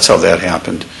time. So that's how that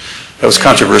happened. That was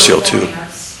controversial, too.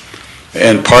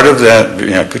 And part of that,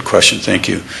 good question, thank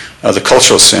you. The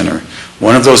Cultural Center,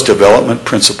 one of those development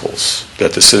principles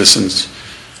that the citizens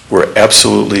were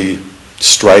absolutely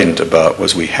strident about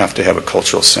was we have to have a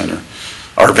cultural center.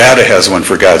 Arvada has one,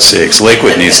 for God's sakes.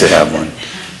 Lakewood needs to have one.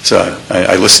 So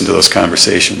I listened to those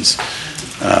conversations.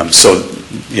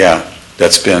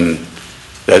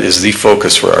 That is the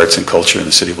focus for arts and culture in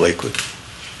the city of Lakewood.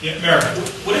 Yeah, Mayor,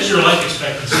 what is your life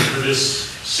expectancy for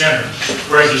this center?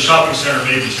 Whereas the shopping center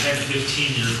maybe is 10 to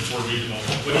 15 years before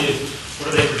redevelopment. What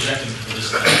are they projecting for this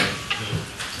center?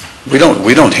 We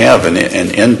don't have an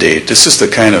end date. This is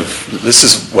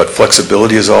what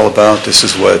flexibility is all about. This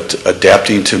is what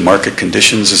adapting to market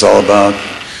conditions is all about.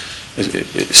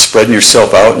 Spreading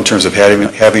yourself out in terms of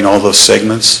having all those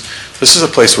segments. This is a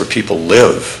place where people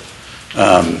live.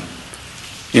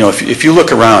 If you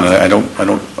look around, and I don't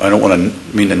want to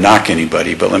mean to knock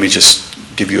anybody, but let me just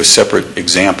give you a separate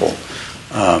example.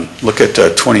 Look at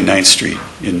 29th Street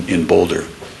in Boulder.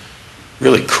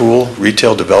 Really cool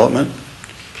retail development,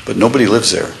 but nobody lives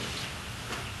there.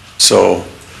 So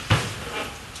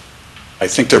I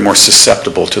think they're more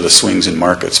susceptible to the swings in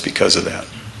markets because of that.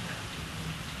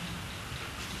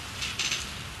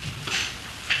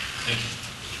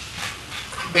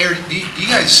 Mayor, do you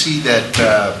guys see that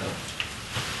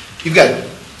you've got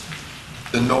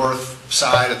the north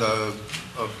side of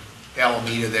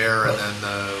Alameda there, and then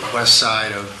the west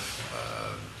side of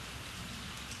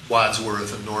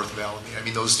Wadsworth and north of Alameda? I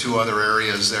mean, those two other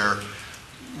areas there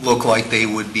look like they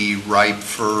would be ripe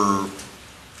for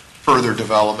further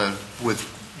development with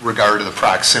regard to the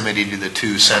proximity to the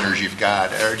two centers you've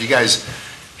got. Do you guys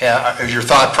is your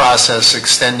thought process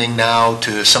extending now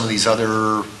to some of these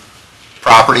other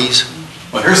properties?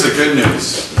 Well, here's the good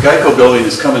news. The Geico building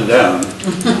is coming down.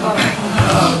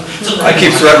 I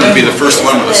keep threatening to be the first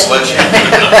one with a sledgehammer.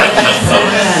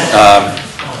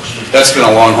 That's been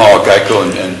a long haul. Geico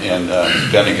and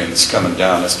Bennigan's coming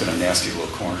down. That's been a nasty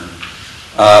little corner.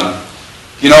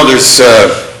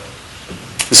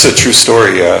 This is a true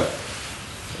story.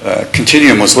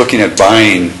 Continuum was looking at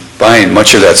buying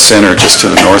much of that center just to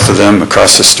the north of them,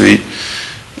 across the street,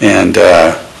 and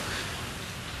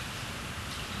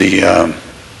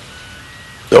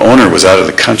the owner was out of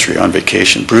the country on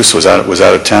vacation. Bruce was out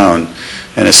of town,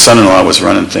 and his son-in-law was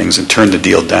running things and turned the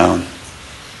deal down.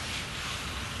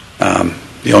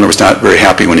 The owner was not very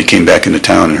happy when he came back into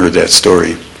town and heard that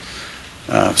story.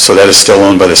 So that is still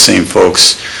owned by the same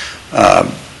folks.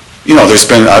 There's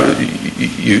been,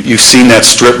 you've seen that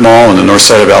strip mall on the north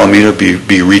side of Alameda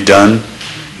be redone.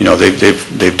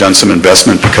 They've done some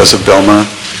investment because of Belmar.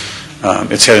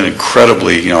 It's had an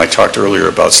incredibly, I talked earlier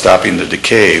about stopping the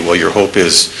decay. Well, your hope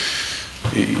is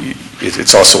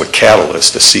it's also a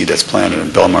catalyst, a seed that's planted, and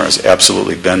Belmar has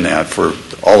absolutely been that for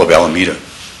all of Alameda.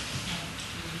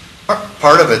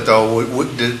 Part of it, though,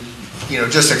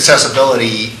 just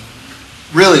accessibility,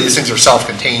 really these things are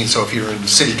self-contained, so if you're in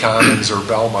City Commons or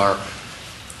Belmar,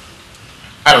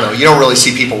 I don't know, you don't really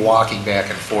see people walking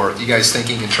back and forth. You guys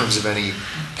thinking in terms of any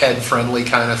ped-friendly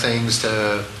kind of things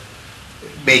to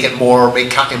make it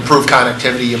improve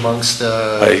connectivity amongst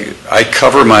the... I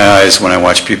cover my eyes when I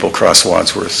watch people cross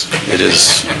Wadsworth.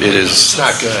 It's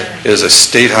not good. It is a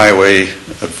state highway,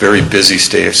 a very busy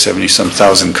state, 70-some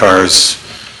thousand cars.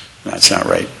 That's not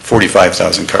right,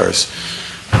 45,000 cars.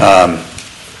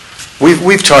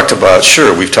 We've talked about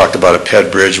a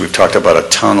ped bridge, we've talked about a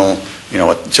tunnel,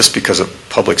 just because of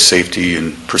public safety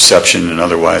and perception and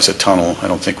otherwise, a tunnel I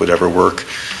don't think would ever work.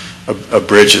 A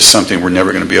bridge is something we're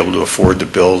never going to be able to afford to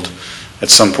build. At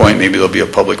some point, maybe there'll be a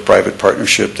public-private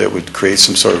partnership that would create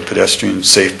some sort of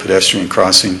safe pedestrian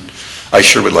crossing. I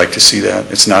sure would like to see that.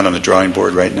 It's not on the drawing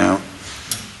board right now.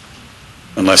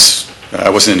 Unless, I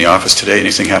wasn't in the office today.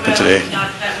 Anything happened today?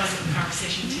 That wasn't the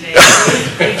conversation today.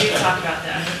 We do talk about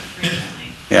that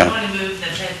frequently. Yeah. We want to move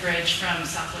the Ted Bridge from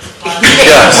Southwest Plaza.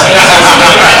 Yes.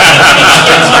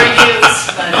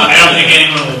 I don't think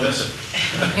anyone will miss it.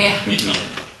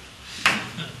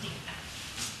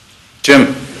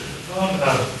 Jim?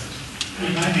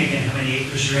 Remind me again how many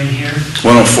acres are in here?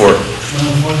 104.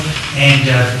 104. And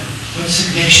what's the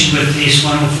connection with these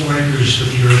 104 acres with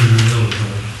the urban renewal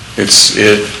authority? It's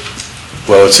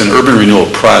an urban renewal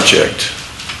project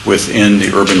within the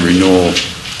urban renewal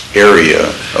area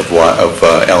of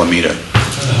Alameda.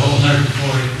 For the whole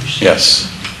 104 acres? Yes.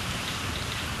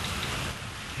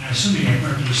 And I assume you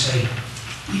heard me say,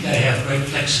 you got to have great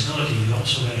flexibility. You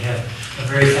also got to have a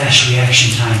very fast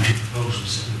reaction time to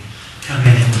proposals that would come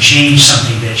in and would change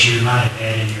something that you might have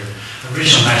had in your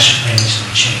original master plan is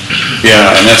going to change.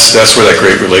 Yeah, and that's where that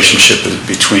great relationship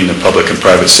between the public and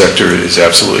private sector is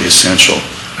absolutely essential.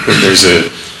 There's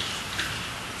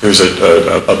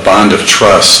a bond of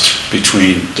trust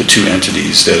between the two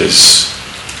entities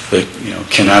that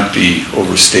cannot be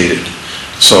overstated.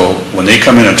 So when they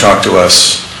come in and talk to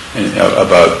us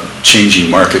about changing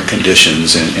market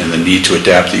conditions and the need to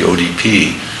adapt the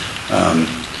ODP,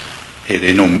 hey,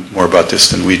 they know more about this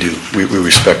than we do. We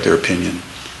respect their opinion,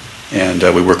 and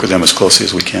we work with them as closely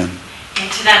as we can.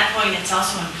 And to that point, it's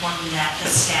also important that the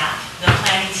staff, the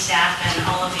planning staff and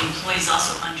all of the employees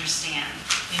also understand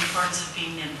the importance of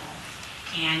being nimble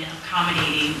and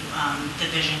accommodating the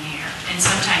vision here. And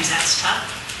sometimes that's tough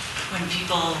when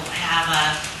people have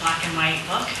a black and white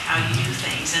book, how you do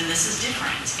things, and this is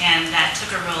different. And that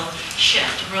took a real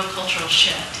shift, a real cultural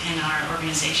shift in our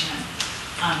organization,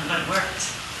 but it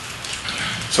worked.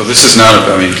 So this is not,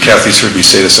 Kathy's heard me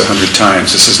say this 100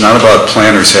 times, this is not about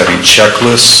planners having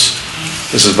checklists,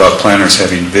 this is about planners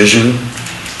having vision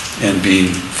and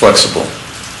being flexible.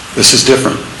 This is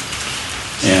different,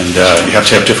 and you have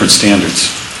to have different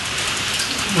standards.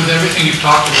 With everything you've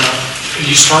talked about,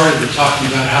 you started with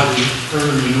talking about how the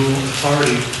Urban Renewal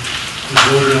Authority was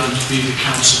voted on to be the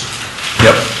council.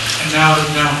 Yep. And now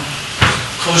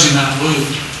closing that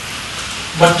loop,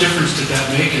 what difference did that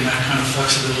make in that kind of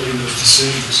flexibility in those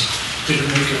decisions? Did it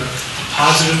make a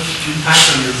positive impact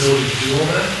on your ability to do all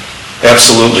that?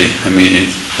 Absolutely. I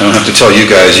don't have to tell you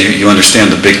guys, you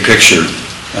understand the big picture.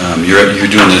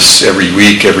 You're doing this every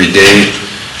week, every day.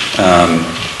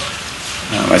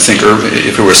 I think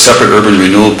if it were a separate urban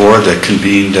renewal board that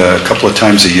convened a couple of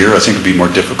times a year, I think it would be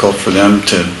more difficult for them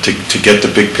to get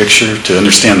the big picture, to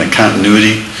understand the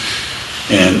continuity,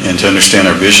 and to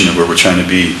understand our vision of where we're trying to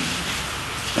be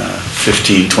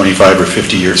 15, 25, or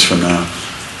 50 years from now.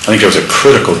 I think it was a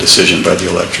critical decision by the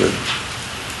electorate.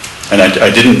 And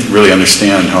I didn't really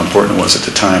understand how important it was at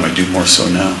the time. I do more so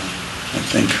now, I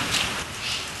think.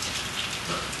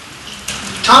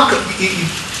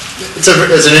 It's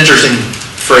an interesting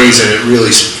phrase, and it really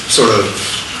sort of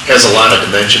has a lot of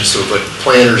dimensions to it, but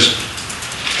planners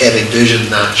having vision,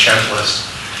 not checklists.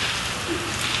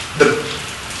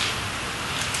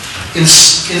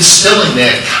 Instilling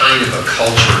that kind of a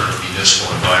culture in a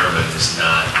municipal environment is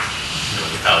not,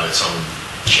 without its own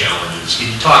challenges.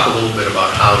 Can you talk a little bit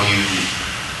about how you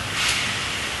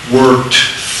worked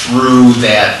through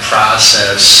that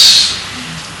process?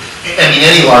 I mean,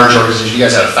 any large organization, you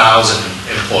guys have 1,000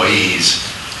 employees,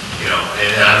 you know,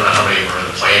 and I don't know how many are in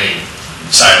the planning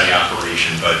side of the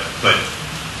operation, but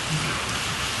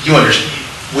you understand,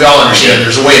 we all understand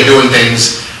there's a way of doing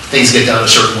things get done a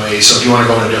certain way, so if you want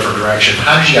to go in a different direction,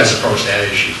 how did you guys approach that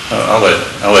issue? I'll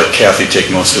let Kathy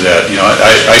take most of that. You know,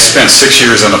 I spent 6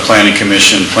 years on the Planning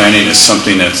Commission. Planning is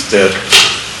something that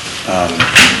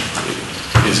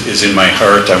is in my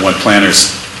heart. I want planners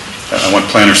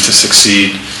to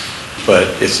succeed,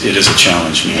 but it is a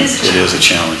challenge, man. It is a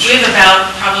challenge. We have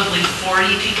about probably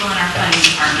 40 people in our planning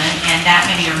department, and that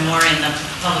many or more in the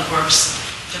Public Works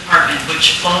Department,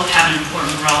 which both have an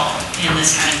important role in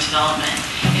this kind of development.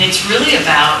 And it's really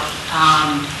about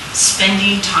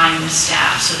spending time with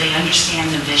staff so they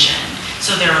understand the vision.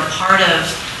 So they're a part of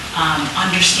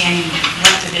understanding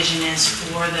what the vision is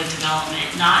for the development,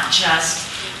 not just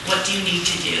what do you need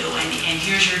to do and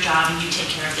here's your job and you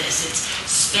take care of this. It's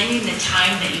spending the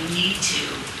time that you need to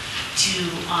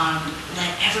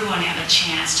let everyone have a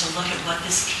chance to look at what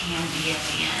this can be at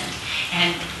the end.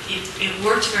 And it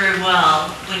works very well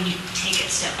when you take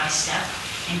it step by step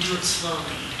and do it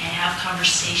slowly and have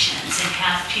conversations and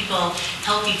have people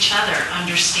help each other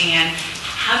understand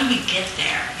how do we get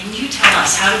there? And you tell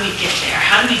us, how do we get there?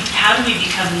 How do we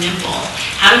become nimble?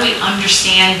 How do we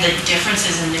understand the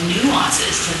differences and the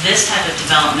nuances to this type of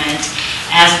development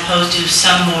as opposed to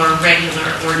some more regular,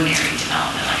 ordinary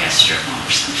development like a strip mall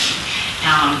or something?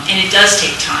 And it does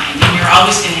take time, and you're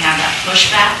always going to have that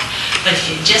pushback. But if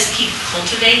you just keep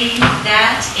cultivating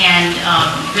that and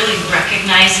really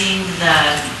recognizing the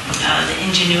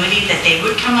ingenuity that they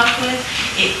would come up with,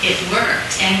 it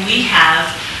worked. And we have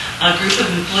a group of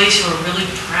employees who are really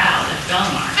proud of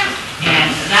Belmar. And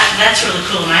that's really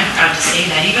cool, and I'm proud to say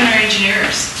that. Even our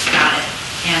engineers got it.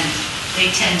 And they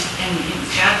tend, and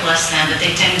God bless them, but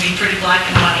they tend to be pretty black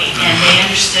and white. And they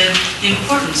understood the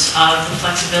importance of the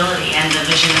flexibility and the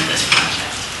vision of this project.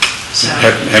 So,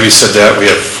 having said that, we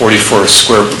have 44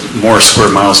 more square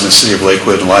miles in the city of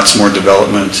Lakewood, and lots more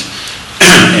development.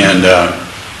 And,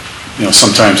 you know,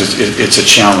 sometimes it's a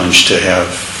challenge to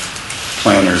have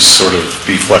planners sort of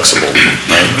be flexible,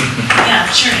 right? yeah,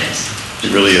 sure it is. It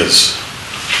really is.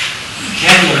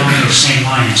 Kathy, along those same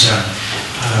lines,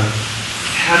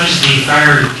 how does the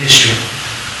fire district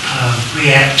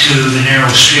react to the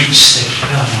narrow streets that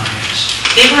Belmar has?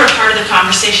 They were a part of the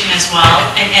conversation as well,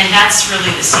 and that's really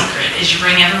the secret, is you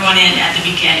bring everyone in at the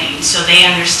beginning so they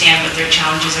understand what their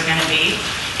challenges are going to be,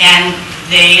 and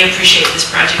they appreciate this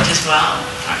project as well.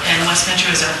 And West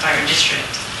Metro is our fire district.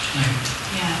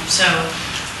 Yeah, so,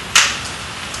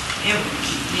 you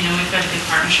know, we've got a good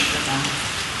partnership with them.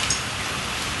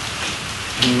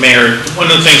 Mayor,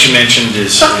 one of the things you mentioned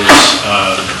is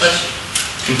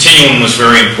Continuum was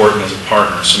very important as a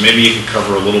partner, so maybe you could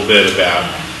cover a little bit about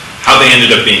how they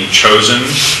ended up being chosen,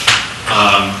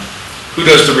 who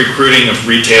does the recruiting of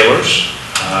retailers,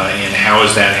 and how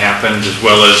has that happened, as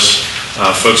well as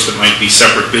folks that might be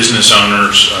separate business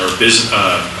owners or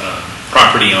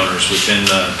property owners within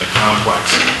the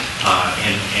complex,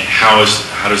 and how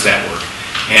does that work?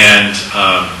 And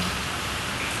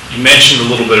you mentioned a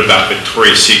little bit about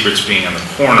Victoria's Secrets being on the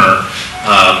corner,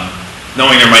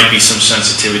 knowing there might be some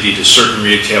sensitivity to certain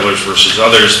retailers versus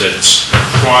others that's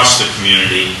across the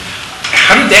community.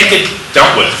 How did that get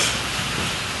dealt with?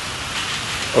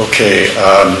 Okay.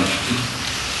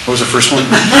 What was the first one?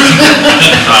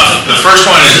 The first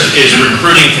one is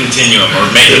recruiting Continuum, or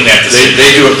making that decision.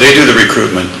 They do the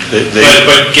recruitment.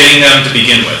 But getting them to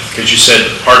begin with, because you said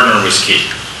partner was key,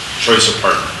 choice of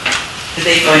partner. Did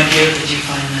they find you, or did you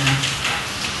find them?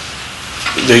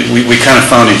 We kind of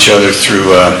found each other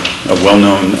through a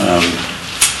well-known,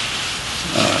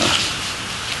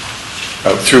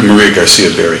 through Maria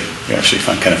Garcia Berry. We actually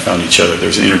kind of found each other. There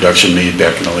was an introduction made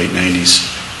back in the late 90s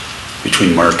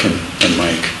between Mark and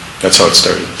Mike. That's how it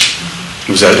started.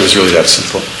 It was really that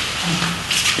simple.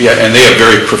 Yeah, and they are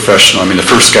very professional. I mean, the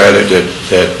first guy that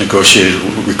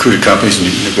recruited companies and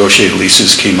negotiated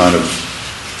leases came out of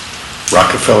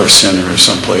Rockefeller Center or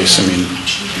someplace. I mean,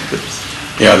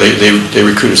 yeah, they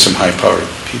recruited some high-powered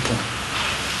people.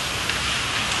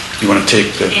 You want to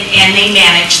take the... And they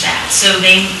manage that, so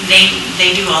they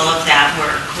do all of that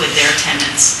work with their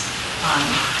tenants,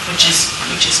 which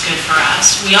is good for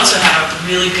us. We also have a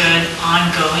really good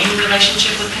ongoing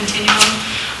relationship with Continuum,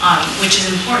 which is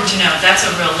important to know. That's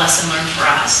a real lesson learned for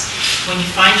us. When you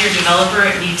find your developer,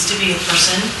 it needs to be a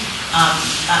person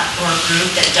or a group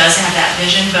that does have that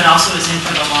vision, but also is in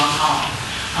for the long haul.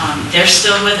 They're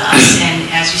still with us, and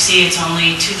as you see, it's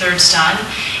only 2/3 done,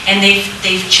 And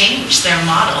they've changed their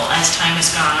model as time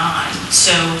has gone on.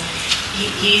 So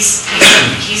he's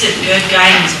a good guy,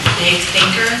 and he's a big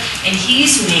thinker, and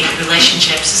he's made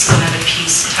relationships. This is another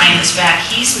piece tying this back.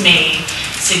 He's made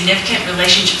significant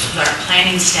relationships with our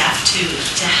planning staff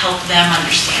to help them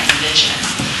understand the vision.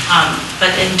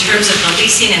 But in terms of the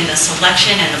leasing and the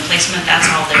selection and the placement, that's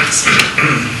all their decision.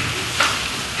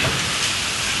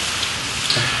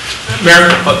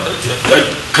 Mayor,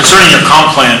 concerning your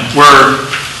comp plan,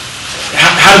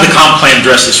 how did the comp plan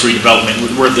address this redevelopment?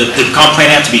 Did the comp plan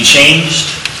have to be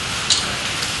changed?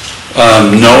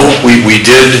 No, we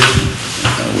did.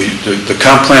 The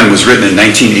comp plan was written in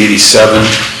 1987,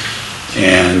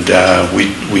 and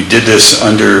we did this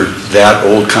under that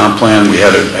old comp plan. We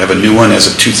have a new one as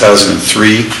of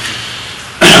 2003.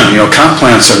 Comp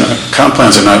plans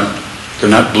are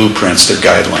not blueprints, they're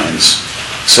guidelines.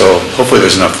 So hopefully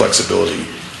there's enough flexibility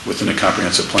within the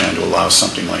comprehensive plan to allow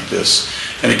something like this.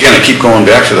 And again, I keep going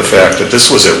back to the fact that this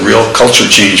was a real culture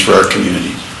change for our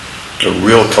community, a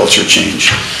real culture change.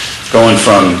 Going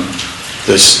from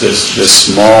this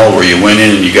mall where you went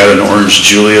in and you got an orange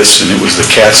Julius and it was the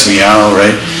cat's meow,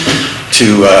 right,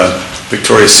 to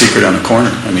Victoria's Secret on the corner.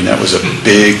 I mean, that was a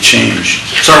big change.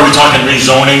 So are we talking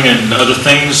rezoning and other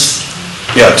things?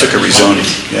 Yeah, it took a rezoning.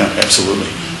 Yeah, absolutely.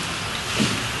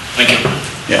 Thank you.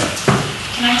 Yeah.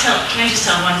 Can I just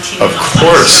tell one teeny Of little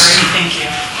funny course. story? Thank you.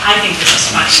 I think this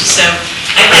is funny. So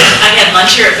I had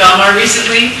lunch here at Belmar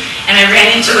recently, and I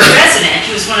ran into a resident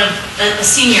who was a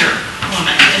senior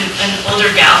woman, an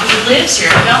older gal who lives here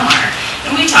at Belmar.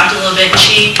 And we talked a little bit, and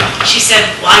she said,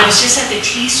 well, I was just at the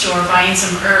tea store buying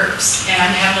some herbs, and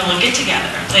I'm having a little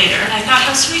get-together later. And I thought,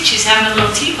 how sweet, she's having a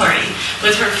little tea party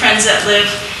with her friends that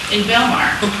live in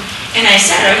Belmar. And I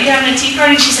said, are you having a tea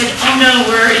party? And she said, oh no,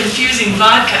 we're infusing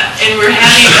vodka, and we're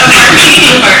having a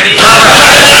martini party. So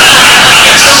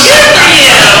good for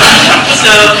you.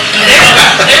 So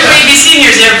there may be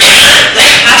seniors there,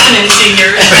 like happening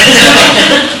seniors.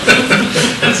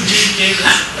 That's Judy Davis.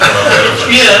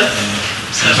 Yeah.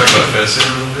 Can I talk about Fedcenter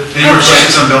a little bit? Any more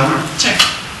questions on Belmar? Sure.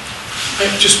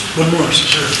 Just one more,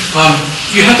 sir.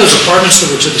 You had those apartments that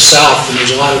were to the south, and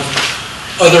there's a lot of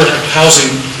other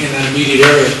housing in that immediate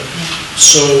area.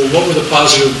 So what were the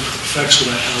positive effects of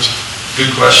that housing?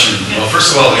 Good question. Well,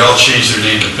 first of all, they all changed their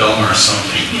name to Belmar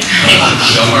something.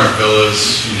 Belmar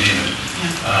Villas, you name it.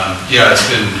 Yeah, it's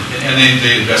been, and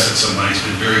they invested some money. It's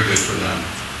been very good for them.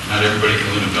 Not everybody can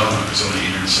live in Belmar. There's only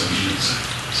 807 units.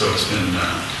 So it's been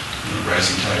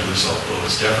rising tide lifts all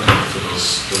boats. Definitely for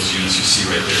those units you see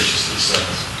right there just to the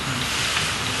south.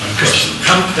 One question.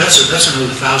 That's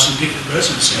another 1,000 people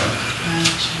residents. Yeah.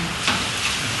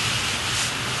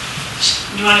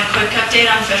 You want a quick update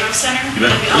on Federal Center? You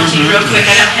bet. I'll be real quick.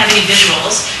 I don't have any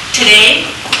visuals. Today,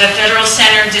 the Federal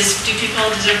Center, do people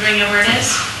deserve to know where it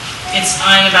is? It's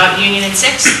on about Union and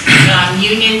 6th.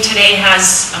 Union today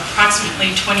has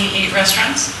approximately 28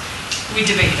 restaurants. We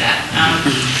debate that.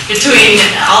 Between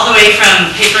all the way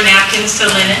from paper napkins to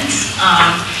linens.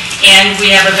 And we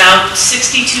have about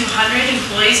 6,200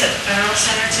 employees at the Federal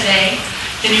Center today.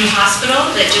 The new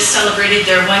hospital that just celebrated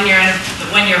their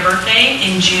one-year birthday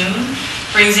in June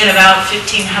brings in about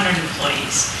 1,500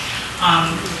 employees.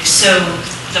 So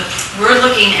we're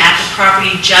looking at the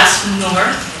property just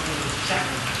north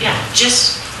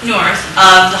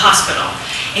of the hospital.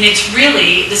 And it's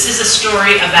really, this is a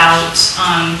story about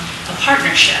a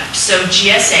partnership. So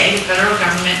GSA, the federal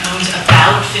government, owns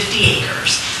about 50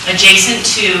 acres adjacent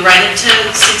to, right up to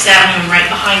 6th Avenue and right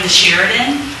behind the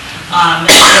Sheridan.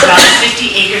 There's about 50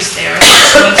 acres there.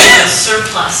 It's going through the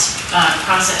surplus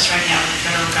process right now with the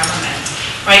federal government.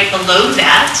 Right below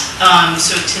that,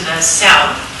 so to the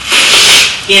south,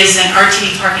 is an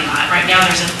RTD parking lot. Right now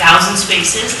there's 1,000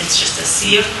 spaces. It's just a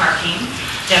sea of parking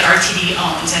that RTD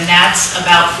owns, and that's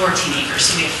about 14 acres.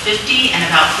 So we have 50 and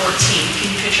about 14.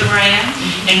 Can you picture where I am?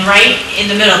 And right in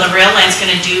the middle, the rail line's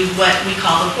going to do what we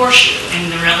call the horseshoe, and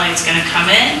the rail line's going to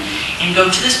come in and go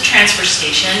to this transfer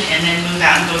station and then move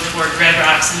out and go toward Red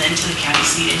Rocks and then to the county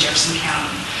seat in Jefferson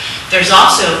County. There's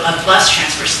also a bus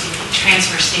transfer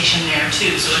station there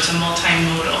too, so it's a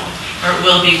multimodal, or it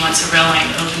will be once the rail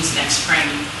line opens next spring.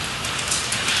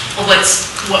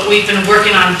 What we've been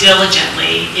working on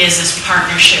diligently is this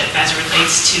partnership as it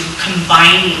relates to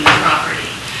combining the property.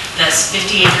 That's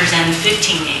 50 acres and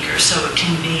 15 acres, so it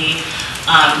can be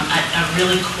a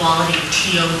really quality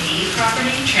TOD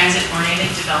property,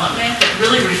 transit-oriented development, that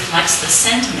really reflects the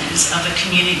sentiments of the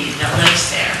community that lives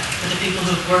there, or the people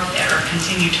who've worked there or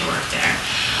continue to work there.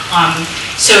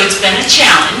 So it's been a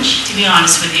challenge, to be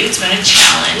honest with you. It's been a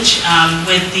challenge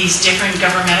with these different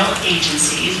governmental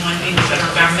agencies, one being the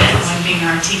federal government, one being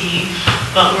RTD,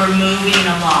 but we're moving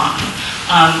along.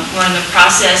 We're in the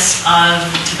process of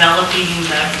developing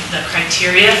the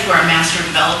criteria for a master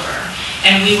developer.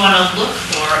 And we want to look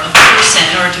for a person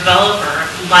or a developer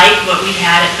like what we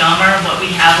had at Belmar, what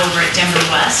we have over at Denver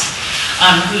West,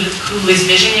 who is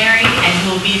visionary and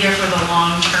who will be there for the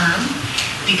long term,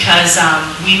 because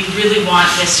we really want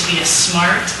this to be a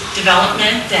smart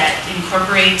development that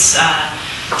incorporates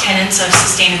tenets of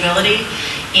sustainability.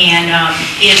 And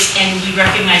we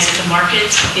recognize that the market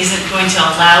isn't going to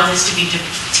allow this to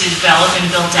develop and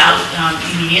build out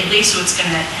immediately, so it's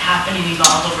going to happen and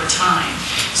evolve over time.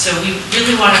 So we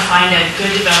really want to find a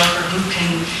good developer who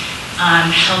can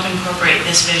help incorporate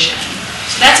this vision.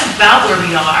 So that's about where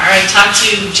we are. I talked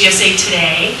to GSA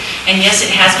today, and yes,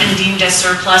 it has been deemed as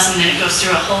surplus, and then it goes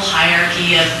through a whole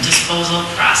hierarchy of disposal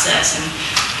process, and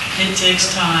it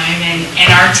takes time. And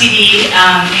RTD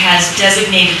has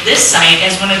designated this site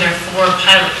as one of their 4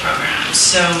 pilot programs.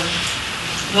 So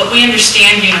what we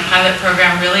understand being a pilot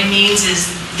program really means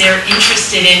is they're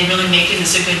interested in really making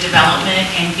this a good development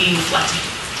and being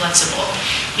flexible.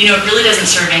 You know, it really doesn't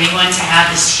serve anyone to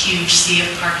have this huge sea of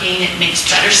parking. It makes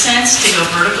better sense to go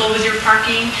vertical with your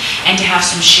parking and to have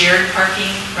some shared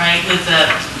parking, right, with the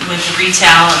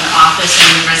retail and the office and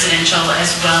the residential,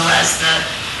 as well as the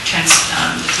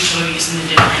people who are using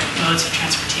the different modes of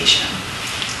transportation.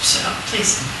 So,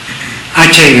 please. I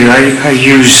tell you, I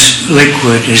use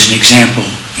Lakewood as an example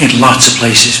in lots of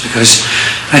places because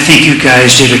I think you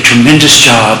guys did a tremendous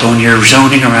job on your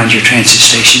zoning around your transit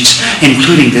stations,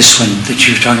 including this one that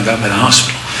you were talking about by the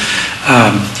hospital.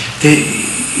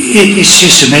 It's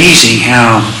just amazing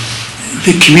how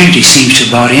the community seems to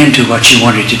have bought into what you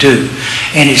wanted to do.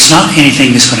 And it's not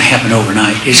anything that's going to happen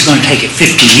overnight. It's going to take it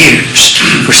 50 years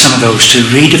for some of those to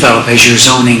redevelop as your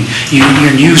zoning,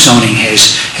 your new zoning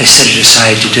has set it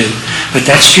aside to do. But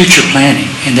that's future planning,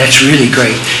 and that's really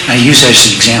great. And I use that as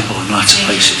an example in lots of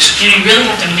places. You really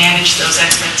have to manage those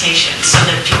expectations so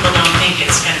that people don't think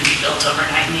it's going to be built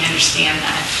overnight, and they understand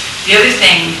that. The other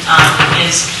thing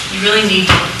is you really need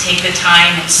to take the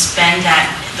time and spend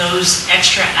those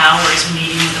extra hours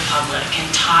meeting with the public and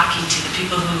talking to the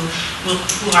people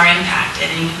who are impacted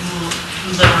and who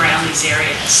live around these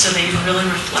areas. So they're really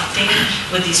reflecting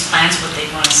with these plans what they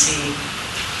want to see.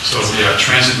 So yeah,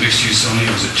 transit mixed-use zoning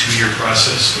was a 2-year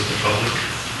process with the public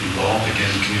involved,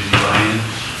 again, community buy-in.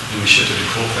 Then we shifted to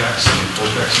Colfax, and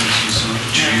Colfax mixed-use zoning,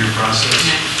 2-year process,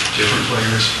 different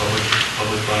players,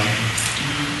 public buy-in.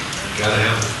 Gotta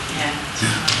have it. Yeah.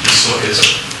 So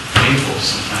it's painful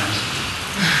sometimes.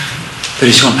 But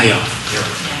it's going to pay off. Yep.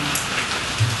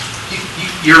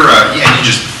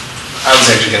 I was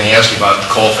actually going to ask you about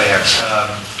Colfax.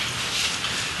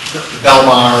 The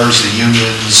Belmars, the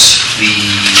Unions, the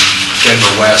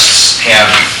Denver Wests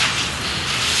have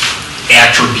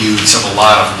attributes of a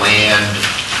lot of land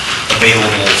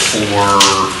available for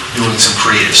doing some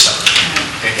creative stuff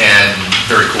and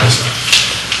very cool stuff.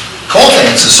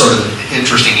 Colfax is sort of an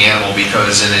interesting animal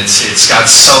because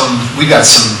we've got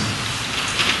some,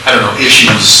 I don't know,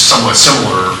 issues somewhat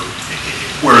similar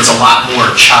where it's a lot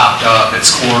more chopped up.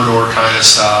 It's corridor kind of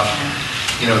stuff,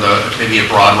 maybe a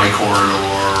Broadway corridor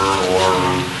or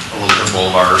a Lincoln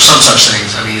Boulevard or some such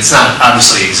things. I mean, it's not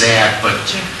obviously exact, but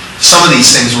some of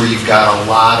these things where you've got a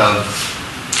lot of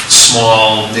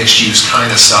small mixed-use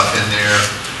kind of stuff in there,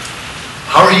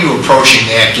 how are you approaching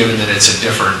that given that it's a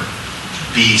different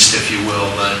beast, if you will,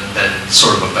 than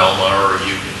sort of a Belmar or a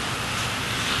Union?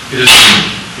 It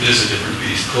is a different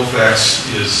beast. Colfax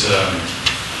has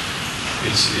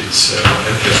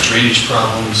drainage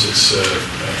problems, it's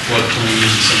floodplains,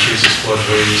 in some cases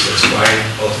floodways. That's why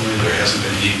ultimately there hasn't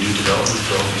been any new development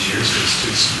for all these years,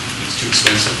 because it's too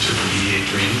expensive to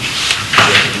remediate drainage,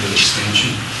 projected into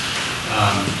expansion.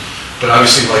 But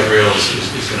obviously light rail is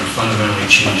going to fundamentally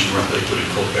change North Lakewood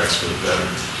and Colfax for the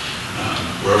better.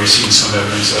 We're already seeing some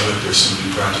evidence of it. There's some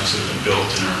new projects that have been built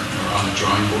and are on the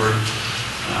drawing board.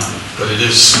 But it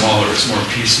is smaller, it's more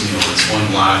piecemeal, it's one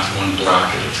lot, one block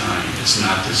at a time. It's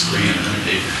not this grand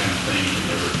 100-acre kind of thing.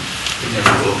 It never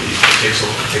will be. It takes a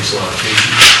lot of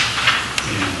patience.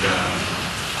 And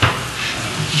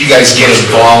you guys get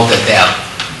involved at that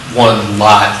one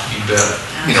lot? You bet.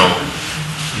 You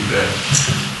bet.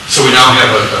 So we now have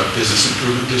a business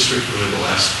improvement district, really the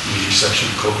last major section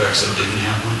of Colfax that didn't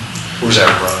have one. Where's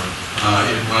that run?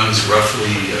 It runs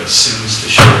roughly Sims to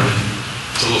Sheridan.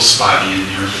 It's a little spotty in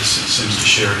there, but it's Sims to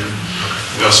Sheridan.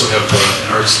 We also have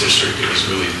an arts district. It was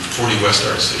really 40 West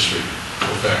Arts District,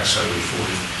 Colfax, Highway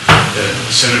 40.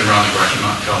 centered around the Rocky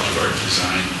Mountain College of Art and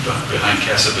Design, behind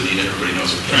Casa Bonita. Everybody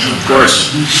knows what Casa Bonita is. Of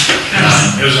course.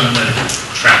 It was on the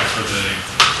track for the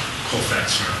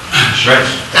Colfax. Right,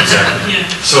 exactly. Yeah.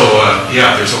 So,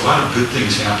 yeah, there's a lot of good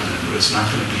things happening, but it's not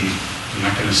going to be, you're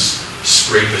not going to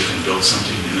scrape it and build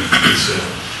something new.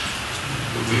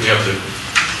 We have the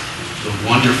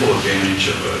wonderful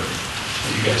advantage of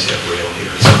you guys have rail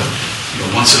here. It's a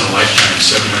once in a lifetime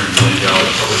 $700 million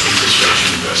public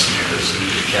infrastructure investment that's going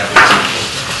to be capital.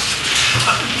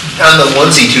 On the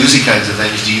onesie-twosie kinds of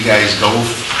things, do you guys go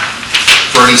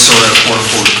for any sort of,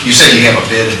 quote-unquote, you said you have a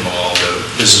bid involved,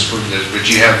 but do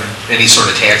you have any sort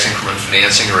of tax increment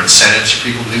financing or incentives for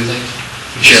people to do things?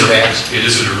 Share bags? It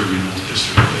is an urban renewal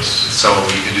district. So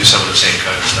you can do some of the same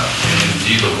kind of stuff. And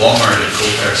indeed, the Walmart at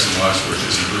Colfax and Wadsworth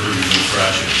is an urban renewal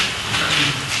project.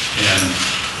 And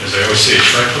as I always say,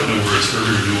 try putting the words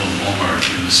urban renewal and Walmart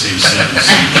in the same sentence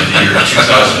in the year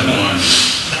 2001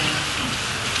 is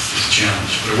a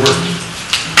challenge, but it worked.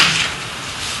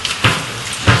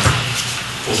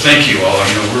 Well, thank you all.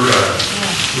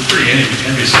 We're pretty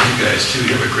envious of you guys too.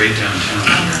 You have a great downtown.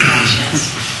 Oh my gosh, yes.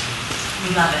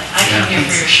 We love it. I come here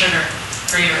for your sugar,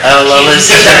 for your. Oh, Lola's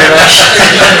sugar rush.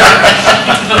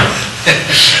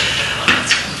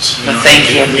 Well, thank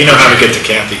you. We know how to get to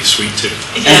Kathy's sweet too.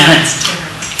 Yeah, it's terrible.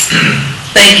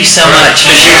 Thank you so much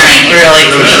for sharing, really.